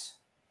guess,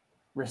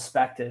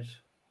 respected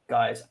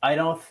guys. I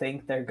don't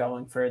think they're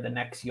going for the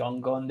next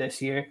young gun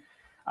this year,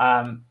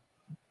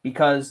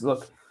 because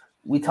look,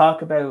 we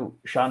talk about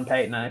Sean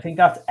Payton, and I think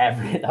that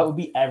would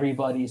be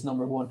everybody's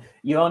number one.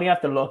 You only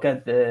have to look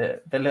at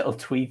the little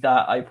tweet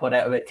that I put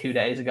out about 2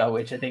 days ago,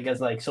 which I think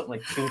has like something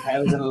like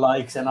 2,000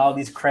 likes and all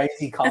these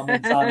crazy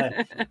comments on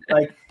it.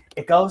 Like,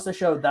 it goes to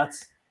show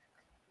that's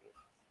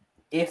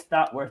if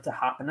that were to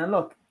happen. And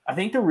look, I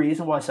think the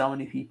reason why so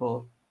many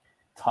people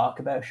talk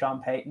about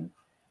Sean Payton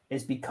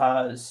is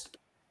because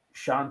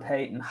Sean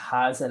Payton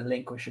has a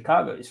link with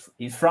Chicago.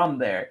 He's from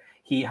there.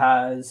 He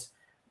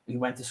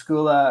went to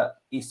school at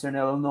Eastern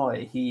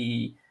Illinois.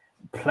 He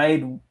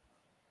played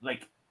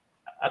like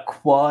a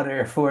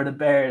quarter for the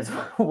Bears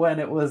when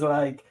it was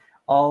like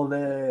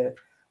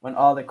when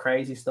all the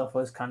crazy stuff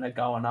was kind of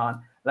going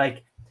on.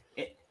 Like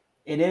it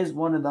is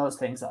one of those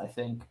things that I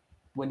think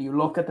when you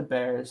look at the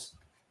Bears,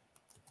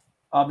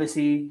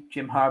 obviously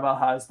Jim Harbaugh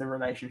has the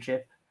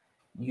relationship.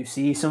 You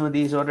see some of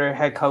these other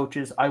head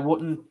coaches. I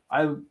wouldn't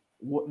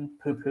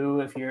poo-poo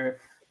if you're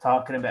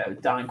talking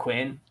about Dan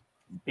Quinn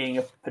being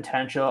a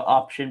potential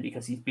option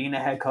because he's been a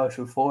head coach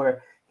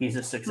before. He's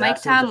a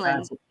successful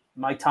defensive.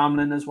 Mike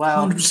Tomlin as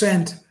well.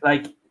 100%.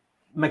 Like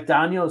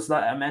McDaniels,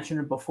 like I mentioned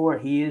it before,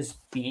 he is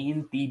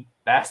being the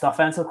best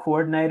offensive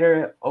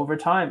coordinator over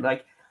time.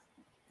 Like,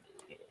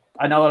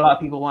 I know a lot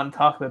of people want to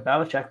talk about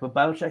Belichick, but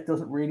Belichick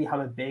doesn't really have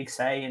a big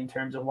say in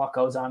terms of what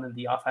goes on in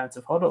the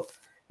offensive huddle.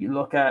 You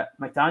look at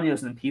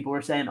McDaniels and people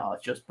are saying, oh,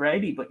 it's just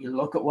Brady, but you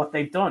look at what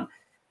they've done.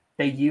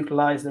 They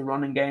utilize the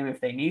running game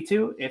if they need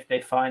to. If they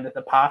find that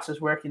the pass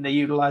is working, they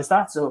utilize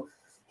that. So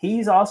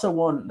he's also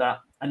one that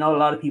I know a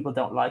lot of people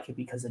don't like it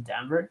because of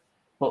Denver,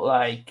 but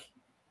like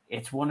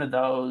it's one of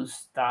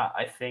those that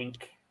I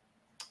think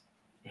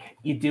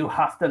you do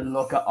have to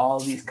look at all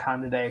these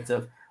candidates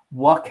of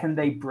what can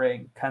they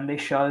bring? Can they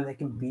show they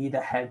can be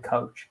the head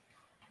coach?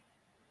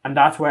 And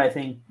that's where I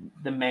think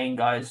the main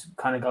guys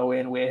kind of go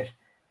in with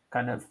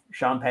kind of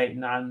Sean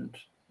Payton, and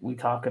we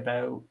talk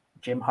about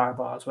Jim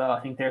Harbaugh as well. I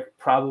think they're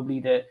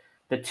probably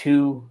the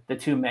two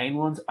main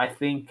ones. I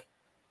think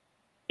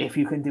if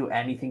you can do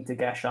anything to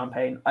get Sean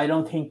Payton, I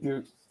don't think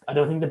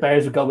the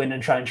Bears would go in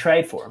and try and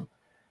trade for him.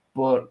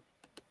 But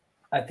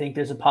I think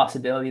there's a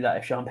possibility that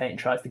if Sean Payton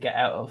tries to get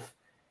out of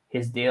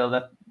his deal,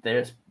 that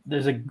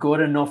there's a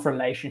good enough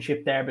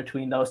relationship there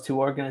between those two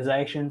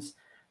organizations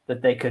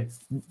that they could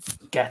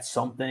get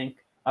something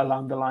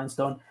along the lines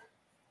done.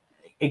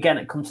 Again,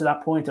 it comes to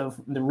that point of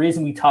the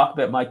reason we talk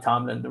about Mike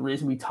Tomlin, the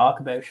reason we talk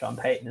about Sean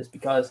Payton is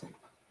because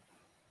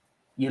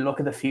you look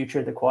at the future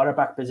of the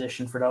quarterback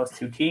position for those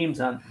two teams,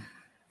 and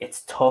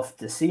it's tough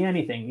to see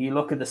anything. You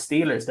look at the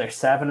Steelers; they're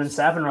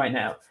 7-7 right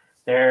now.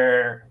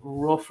 They're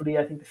roughly,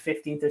 I think, the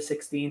 15th or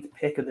 16th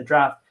pick of the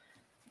draft.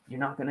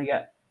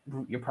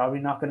 You're probably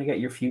not going to get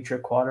your future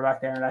quarterback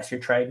there unless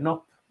you're trading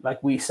up,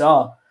 like we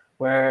saw.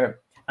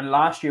 And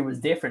last year was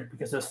different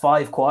because there's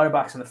 5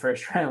 quarterbacks in the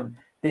first round.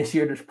 This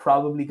year there's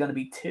probably going to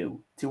be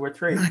two or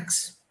three.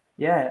 Max.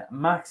 Yeah,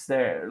 max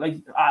there. Like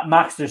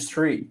max, there's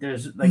 3.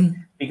 There's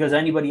because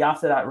anybody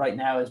after that right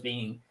now is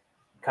being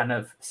kind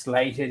of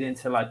slated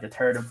into like the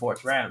 3rd and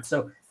 4th round.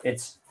 So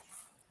it's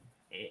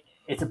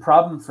a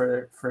problem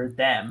for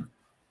them.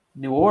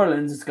 New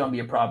Orleans is going to be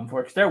a problem for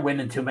it because they're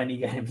winning too many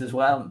games as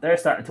well. They're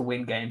starting to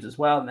win games as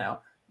well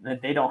now.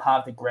 They don't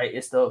have the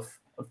greatest of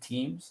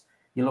teams.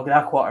 You look at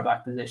that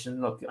quarterback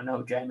position. Look, I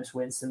know Jameis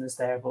Winston is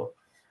there, but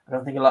I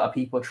don't think a lot of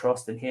people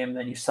trust in him.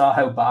 Then you saw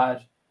how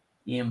bad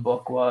Ian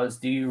Book was.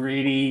 Do you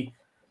really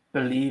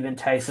believe in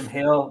Taysom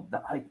Hill?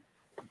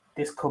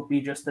 This could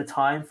be just the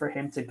time for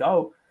him to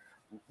go.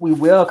 We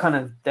will kind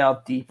of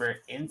delve deeper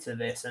into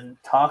this and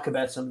talk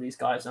about some of these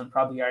guys on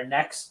probably our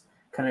next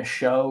kind of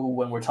show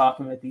when we're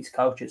talking about these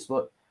coaches.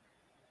 But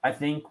I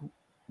think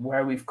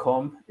where we've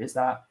come is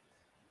that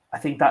I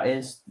think that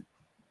is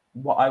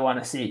what I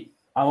want to see.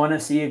 I want to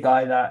see a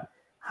guy that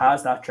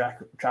has that track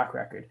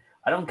record.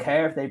 I don't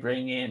care if they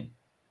bring in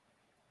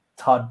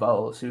Todd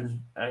Bowles, who's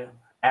an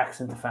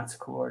excellent defensive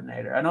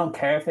coordinator. I don't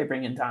care if they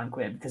bring in Dan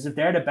Quinn, because if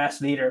they're the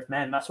best leader of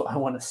men, that's what I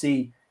want to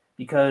see.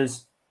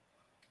 Because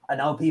I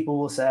know people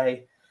will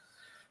say,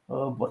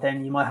 oh, but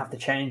then you might have to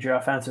change your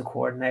offensive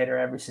coordinator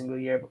every single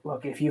year. But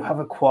look, if you have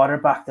a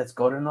quarterback that's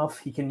good enough,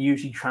 he can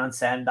usually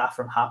transcend that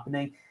from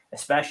happening,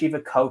 especially if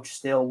a coach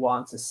still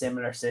wants a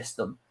similar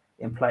system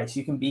in place.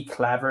 You can be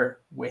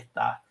clever with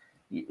that.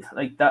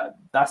 Like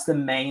that's the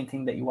main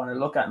thing that you want to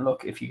look at. And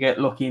look, if you get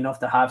lucky enough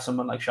to have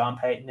someone like Sean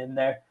Payton in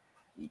there,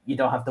 you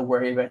don't have to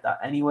worry about that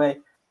anyway.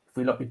 If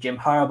we look at Jim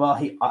Harbaugh,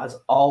 he has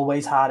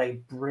always had a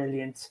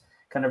brilliant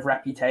kind of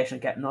reputation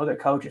of getting other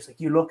coaches.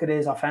 Like you look at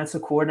his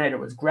offensive coordinator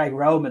was Greg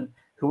Roman,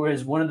 who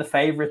was one of the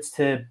favorites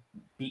to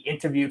be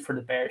interviewed for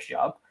the Bears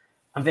job,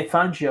 and Vic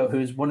Fangio,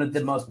 who's one of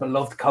the most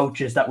beloved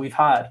coaches that we've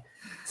had.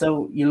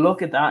 So you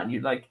look at that and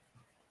you like,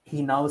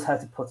 he knows how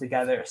to put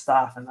together a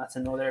staff, and that's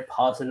another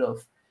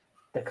positive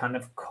that kind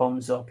of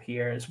comes up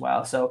here as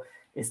well. So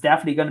it's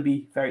definitely going to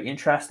be very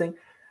interesting.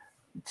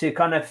 To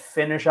kind of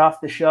finish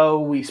off the show,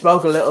 we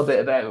spoke a little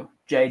bit about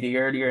JD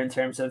earlier in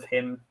terms of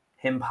him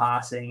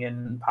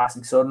passing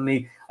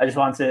suddenly. I just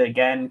want to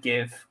again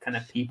give kind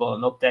of people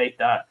an update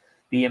that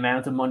the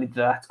amount of money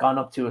that's gone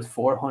up to is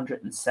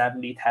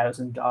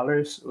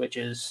 $470,000, which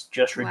is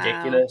just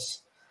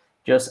ridiculous.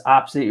 Just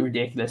absolutely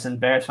ridiculous. And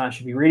Bears fans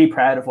should be really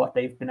proud of what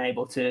they've been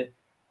able to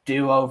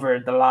do over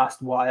the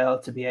last while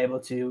to be able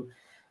to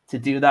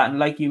do that. And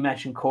like you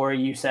mentioned,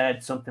 Corey, you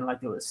said something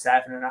like it was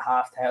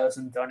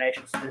 7,500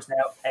 donations. So there's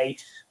now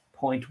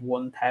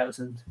 8.1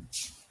 thousand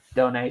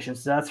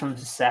donations. So that's from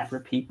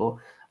separate people.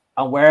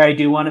 And where I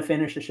do want to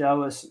finish the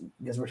show is,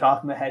 because we're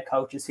talking about head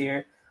coaches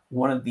here,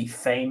 one of the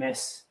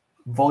famous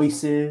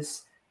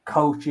voices,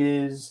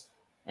 coaches,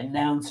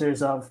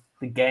 announcers of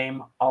the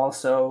game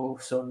also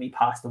suddenly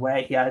passed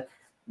away. He had,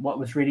 what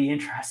was really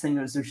interesting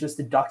was there's just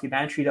a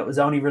documentary that was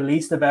only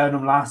released about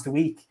him last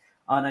week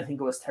on, I think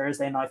it was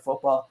Thursday Night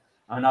Football.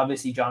 And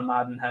obviously John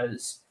Madden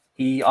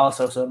he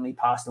also suddenly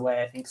passed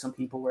away. I think some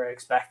people were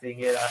expecting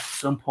it at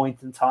some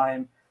point in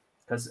time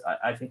because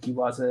I think he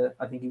was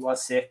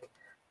sick.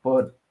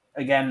 But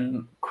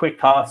again, quick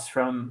thoughts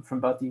from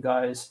both of you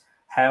guys.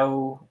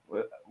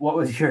 What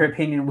was your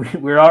opinion?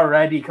 We're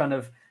already kind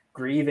of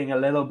grieving a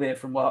little bit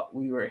from what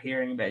we were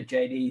hearing about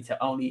JD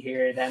to only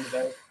hear then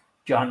about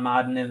John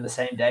Madden in the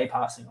same day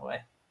passing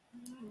away.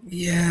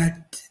 Yeah,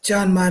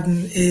 John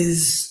Madden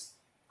is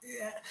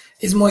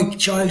my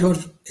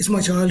childhood. It's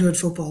my childhood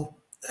football.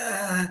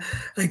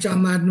 Like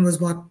John Madden was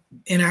what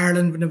in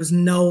Ireland when there was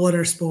no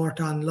other sport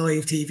on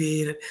live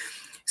TV. That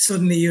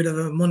suddenly you'd have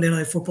a Monday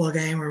night football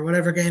game or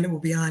whatever game it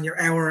would be on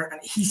your hour, and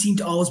he seemed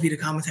to always be the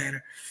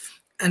commentator.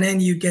 And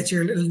then you get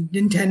your little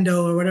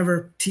Nintendo or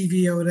whatever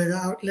TV or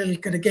the little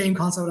kind of game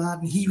console that,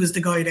 and he was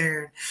the guy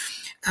there.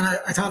 And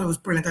I thought it was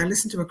brilliant. I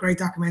listened to a great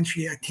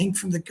documentary, I think,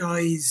 from the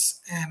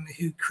guys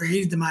who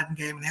created the Madden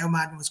game and how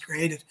Madden was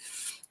created.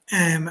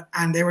 And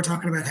they were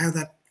talking about how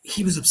that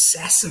he was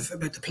obsessive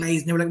about the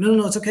plays. And they were like,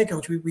 no, it's okay,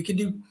 coach. We can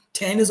do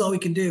 10 is all we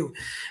can do.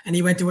 And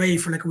he went away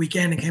for like a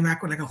weekend and came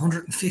back with like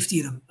 150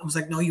 of them. I was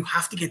like, no, you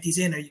have to get these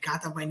in or you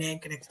can't have my name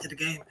connected to the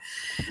game.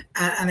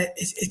 And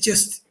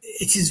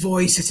it's his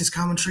voice, it's his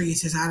commentary,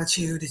 it's his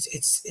attitude.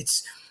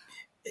 It's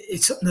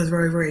something that's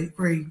very, very,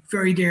 very,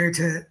 very dear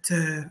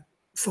to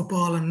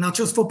football, and not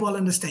just football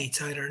in the States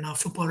either, not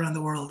football around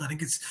the world. I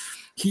think it's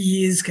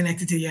he is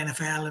connected to the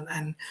NFL.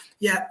 And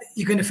yeah,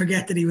 you kind of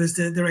forget that he was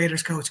the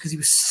Raiders coach because he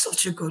was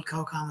such a good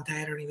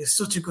co-commentator and he was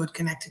such a good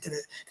connected to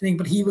the thing.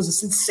 But he was a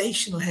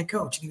sensational head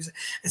coach and he was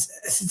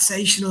a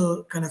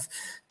sensational kind of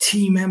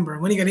team member.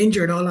 When he got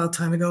injured all that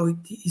time ago,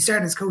 he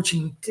started his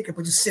coaching ticket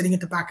by just sitting at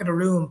the back of the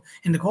room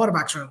in the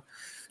quarterback's room.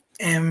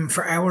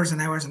 For hours and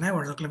hours and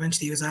hours. Until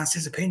eventually he was asked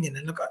his opinion,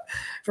 and look,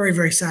 very,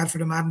 very sad for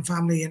the Madden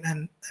family.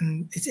 And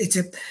it's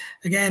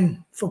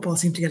again, football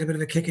seemed to get a bit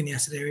of a kicking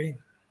yesterday, really.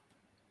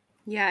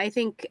 Yeah, I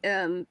think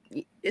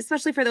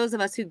especially for those of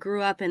us who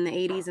grew up in the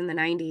 80s and the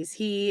 90s,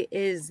 he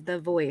is the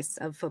voice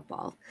of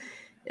football.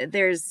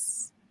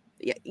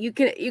 You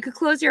could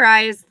close your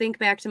eyes, think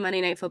back to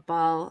Monday Night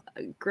Football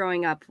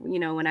growing up,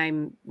 when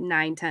I'm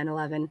 9, 10,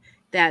 11,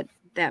 that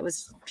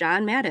was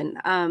John Madden.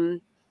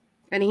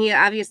 And he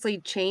obviously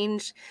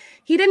changed.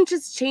 He didn't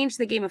just change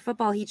the game of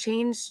football. He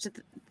changed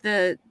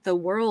the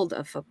world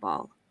of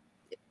football.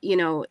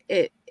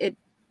 It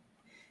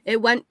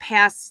went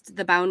past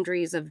the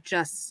boundaries of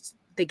just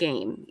the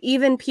game.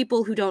 Even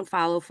people who don't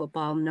follow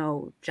football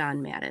know John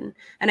Madden.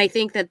 And I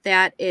think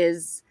that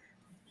is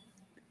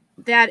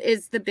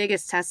the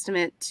biggest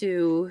testament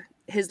to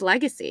his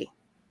legacy.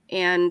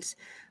 And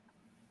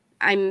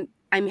I'm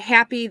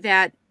happy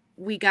that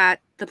we got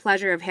the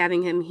pleasure of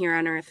having him here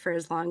on Earth for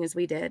as long as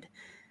we did.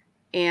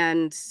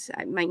 And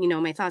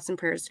my thoughts and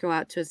prayers go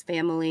out to his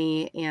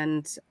family.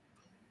 And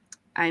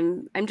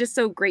I'm just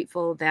so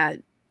grateful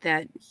that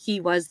he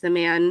was the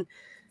man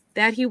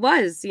that he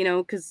was,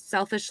 because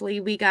selfishly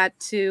we got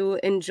to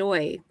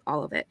enjoy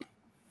all of it.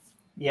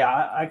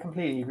 Yeah, I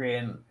completely agree.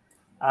 And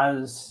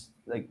as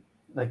like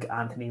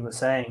Anthony was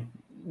saying,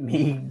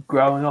 me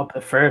growing up,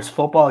 the first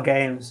football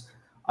games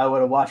I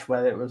would have watched,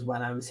 whether it was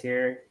when I was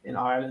here in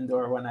Ireland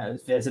or when I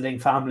was visiting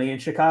family in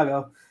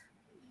Chicago,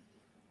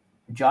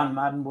 John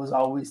Madden was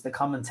always the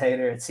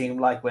commentator. It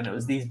seemed like when it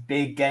was these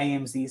big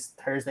games, these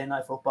Thursday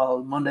night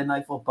football, Monday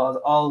night footballs,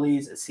 all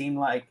these, it seemed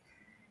like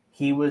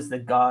he was the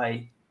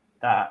guy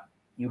that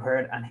you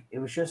heard. And it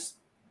was just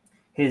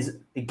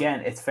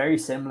again, it's very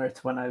similar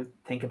to when I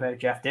think about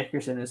Jeff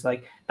Dickerson. It's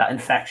like that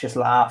infectious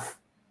laugh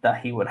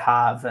that he would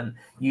have. And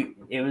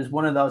it was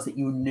one of those that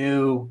you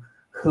knew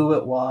who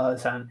it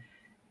was. And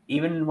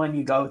even when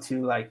you go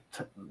to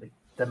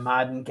the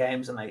Madden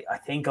games, and I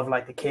think of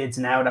like the kids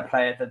now that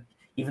play it, that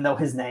even though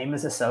his name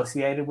is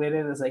associated with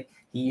it, it's like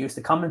he used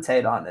to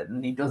commentate on it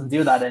and he doesn't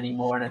do that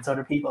anymore. And it's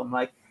other people. I'm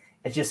like,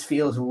 it just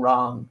feels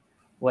wrong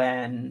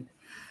when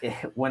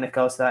it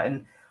goes to that.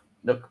 And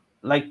look,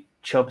 like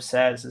Chubb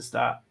says, is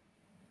that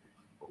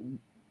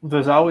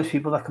there's always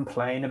people that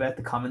complain about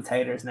the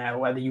commentators now,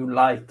 whether you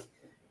like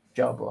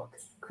Joe Buck,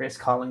 Chris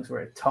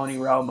Collinsworth, Tony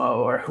Romo,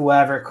 or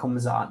whoever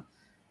comes on.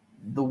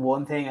 The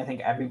one thing I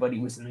think everybody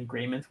was in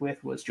agreement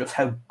with was just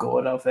how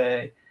good of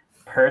a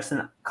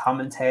person,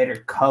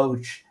 commentator,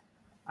 coach,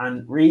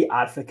 and really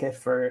advocate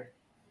for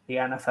the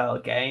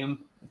NFL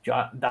game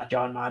that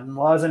John Madden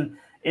was. And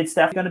it's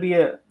definitely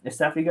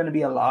going to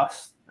be a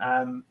loss.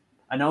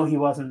 I know he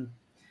wasn't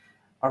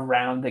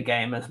around the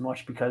game as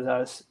much because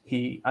as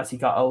he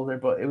got older,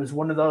 but it was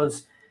one of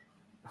those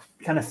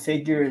kind of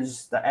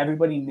figures that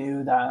everybody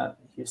knew that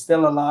he was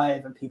still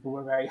alive, and people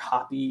were very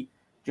happy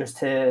just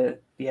to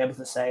be able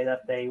to say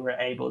that they were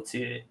able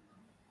to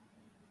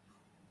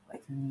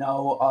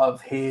know of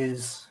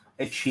his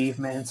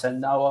achievements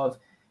and know of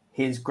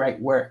his great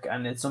work.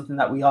 And it's something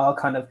that we all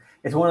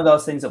it's one of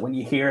those things that when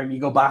you hear him, you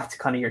go back to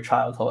kind of your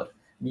childhood,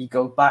 you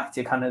go back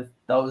to kind of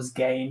those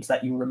games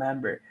that you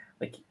remember.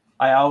 Like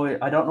I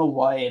don't know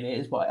why it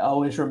is, but I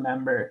always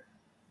remember,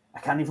 I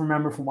can't even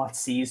remember from what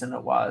season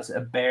it was,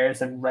 a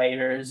Bears and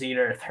Raiders,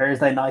 either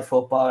Thursday night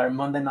football or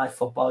Monday night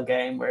football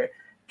game where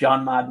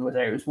John Madden was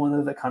there. It was one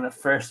of the kind of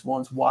first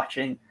ones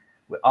watching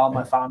with all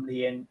my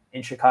family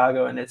in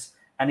Chicago. And it's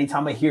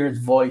anytime I hear his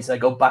voice, I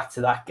go back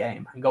to that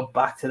game. I go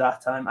back to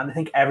that time. And I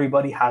think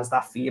everybody has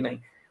that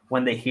feeling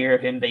when they hear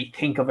him. They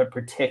think of a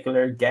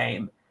particular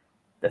game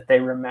that they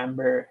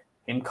remember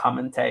him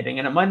commentating.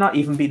 And it might not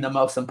even be the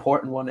most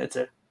important one,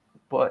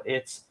 but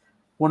it's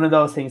one of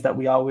those things that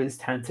we always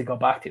tend to go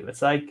back to.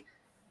 It's like,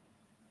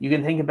 you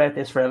can think about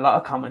this for a lot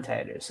of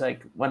commentators.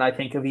 Like when I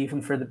think of,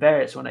 even for the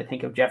Bears, when I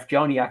think of Jeff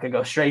Joniak, I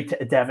go straight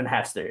to Devin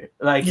Hester.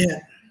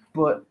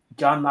 But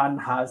John Madden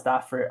has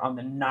that on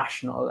the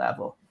national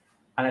level.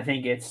 And I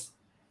think it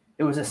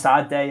was a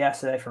sad day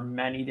yesterday for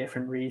many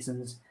different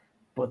reasons,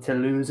 but to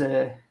lose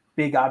a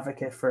big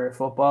advocate for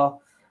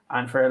football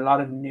and for a lot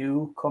of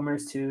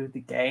newcomers to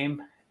the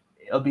game,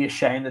 it'll be a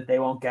shame that they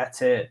won't get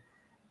to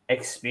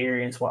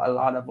experience what a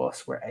lot of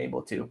us were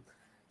able to.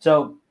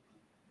 So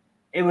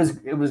it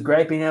was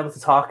great being able to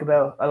talk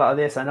about a lot of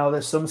this. I know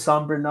there's some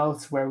somber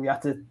notes where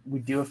we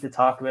do have to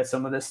talk about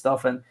some of this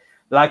stuff. And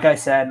like I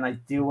said, and I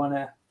do want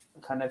to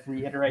kind of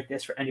reiterate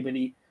this for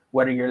anybody,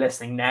 whether you're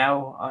listening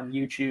now on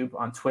YouTube,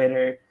 on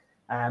Twitter,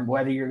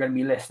 whether you're going to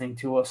be listening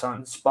to us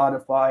on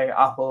Spotify,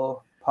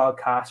 Apple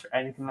Podcasts, or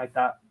anything like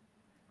that,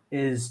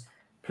 is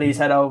please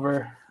head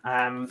over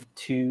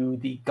to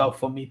the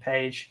GoFundMe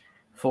page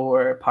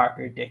for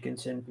Parker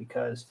Dickinson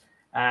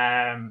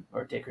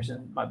or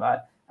Dickerson, my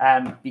bad,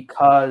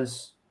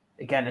 because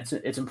again,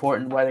 it's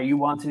important whether you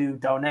want to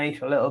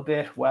donate a little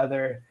bit,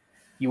 whether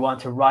you want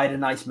to write a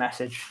nice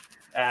message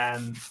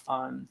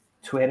on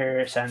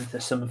Twitter, send to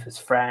some of his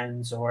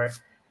friends, or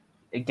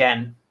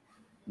again,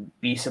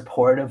 be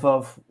supportive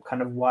of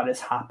kind of what is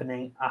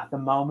happening at the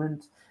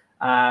moment.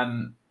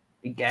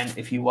 Again,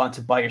 if you want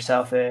to buy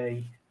yourself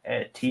a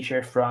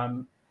t-shirt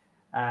from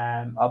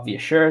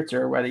Obvious Shirts,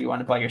 or whether you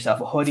want to buy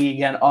yourself a hoodie,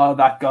 again, all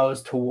that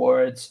goes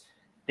towards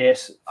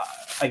this.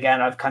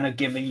 Again, I've kind of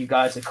given you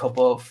guys a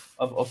couple of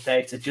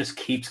updates. It just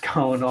keeps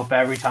going up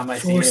every time I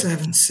see it.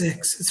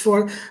 476. It's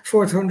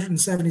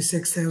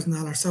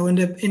 $476,000. So in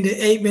the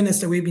 8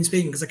 minutes that we've been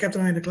speaking, because I kept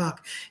an eye on the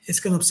clock, it's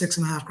gone up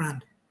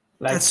 $6,500.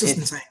 Like, that's just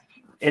insane.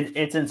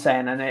 It's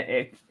insane, and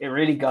it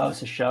really goes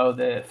to show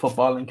the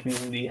footballing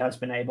community has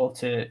been able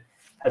to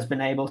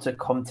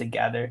come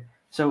together.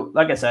 So,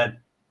 like I said,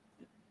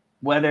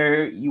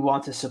 whether you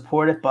want to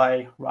support it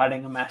by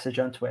writing a message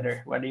on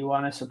Twitter, whether you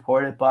want to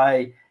support it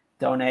by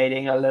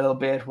donating a little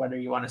bit, whether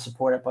you want to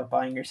support it by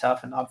buying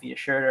yourself an Obvious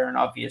shirt or an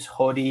Obvious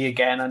hoodie,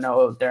 again, I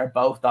know they're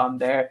both on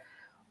there,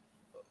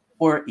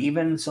 or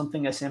even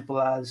something as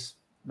simple as,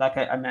 like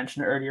I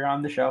mentioned earlier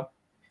on the show,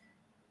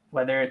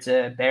 whether it's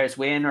a Bears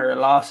win or a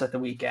loss at the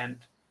weekend,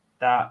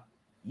 that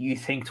you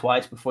think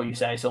twice before you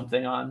say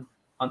something on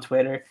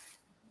Twitter.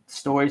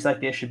 Stories like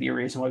this should be a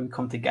reason why we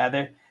come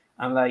together.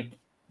 And like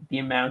the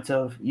amount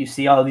of, you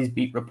see all these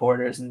beat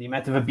reporters and the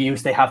amount of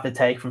abuse they have to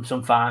take from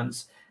some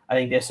fans. I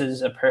think this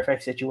is a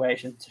perfect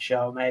situation to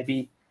show,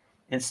 maybe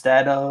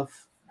instead of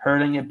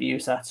hurling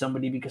abuse at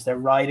somebody because they're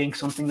writing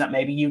something that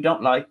maybe you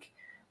don't like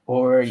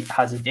or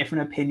has a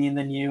different opinion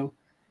than you,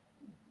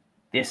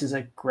 this is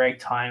a great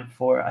time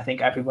for, I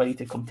think, everybody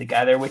to come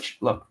together, which,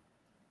 look,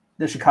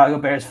 the Chicago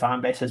Bears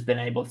fan base has been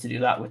able to do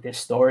that with this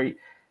story.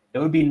 It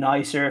would be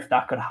nicer if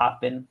that could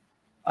happen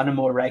on a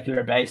more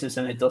regular basis,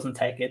 and it doesn't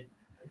take it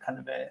kind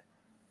of a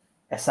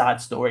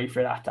sad story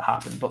for that to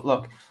happen. But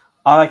look,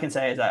 all I can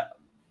say is that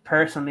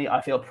personally,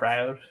 I feel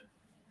proud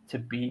to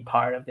be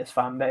part of this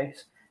fan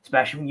base,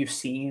 especially when you've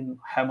seen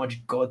how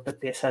much good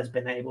that this has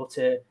been able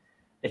to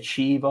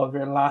achieve over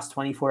the last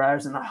 24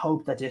 hours. And I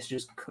hope that this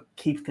just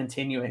keeps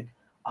continuing.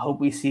 I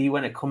hope we see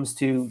when it comes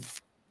to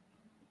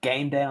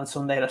game day on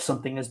Sunday that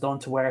something is done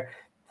to where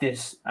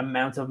this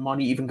amount of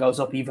money even goes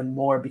up even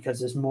more, because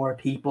there's more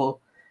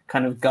people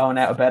kind of going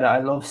out about it. I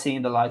love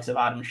seeing the likes of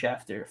Adam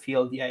Schefter,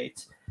 Field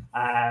Yates,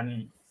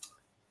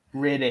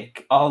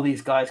 Riddick, all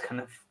these guys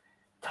kind of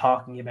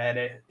talking about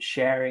it,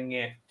 sharing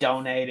it,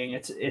 donating.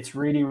 It's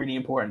really, really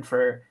important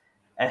for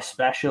a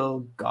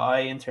special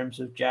guy in terms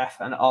of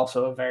Jeff, and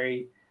also a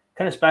very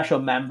kind of special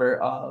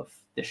member of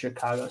the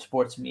Chicago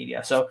sports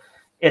media. So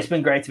it's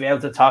been great to be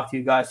able to talk to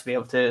you guys, to be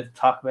able to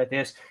talk about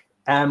this.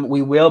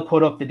 We will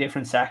put up the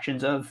different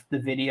sections of the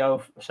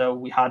video. So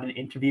we had an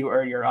interview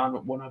earlier on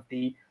with one of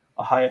the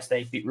Ohio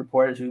State beat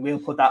reporters. We will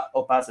put that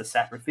up as a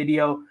separate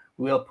video.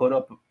 We will put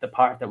up the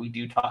part that we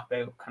do talk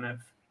about kind of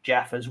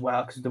Jeff as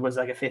well, because there was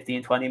like a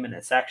 15-20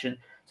 minute section.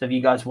 So if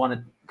you guys want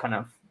to kind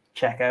of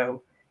check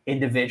out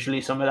individually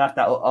some of that,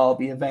 that will all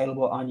be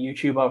available on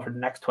YouTube over the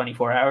next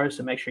 24 hours.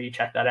 So make sure you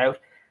check that out.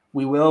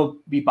 We will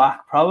be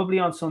back probably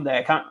on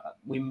Sunday.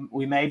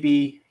 We may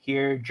be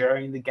here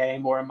during the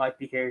game, or it might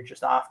be here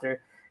just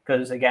after,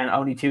 because again,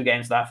 only 2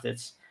 games left.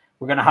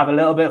 We're going to have a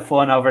little bit of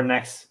fun over the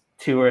next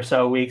 2 or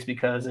so weeks,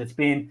 because it's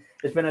been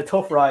a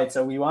tough ride.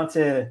 So we want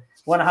to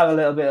have a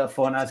little bit of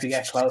fun as we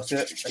get close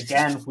to it.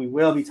 Again, we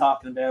will be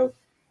talking about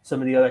some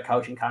of the other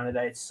coaching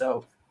candidates.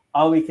 So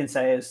all we can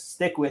say is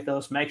stick with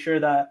us. Make sure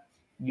that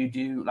you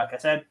do, like I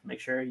said, make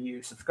sure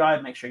you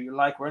subscribe, make sure you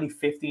like. We're only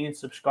 15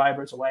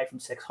 subscribers away from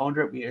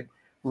 600. We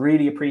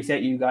really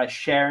appreciate you guys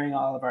sharing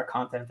all of our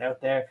content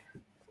out there.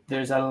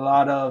 There's a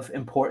lot of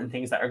important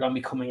things that are going to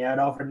be coming out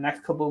over the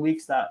next couple of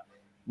weeks that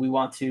we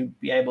want to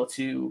be able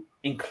to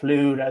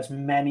include as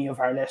many of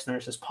our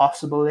listeners as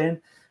possible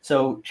in.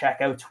 So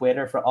check out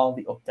Twitter for all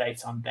the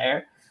updates on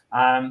there.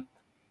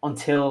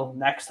 Until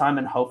next time,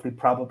 and hopefully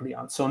probably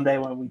on Sunday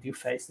when we do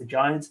face the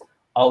Giants,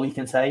 all we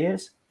can say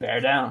is bear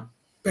down.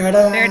 Bear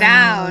down. Bear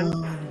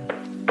down.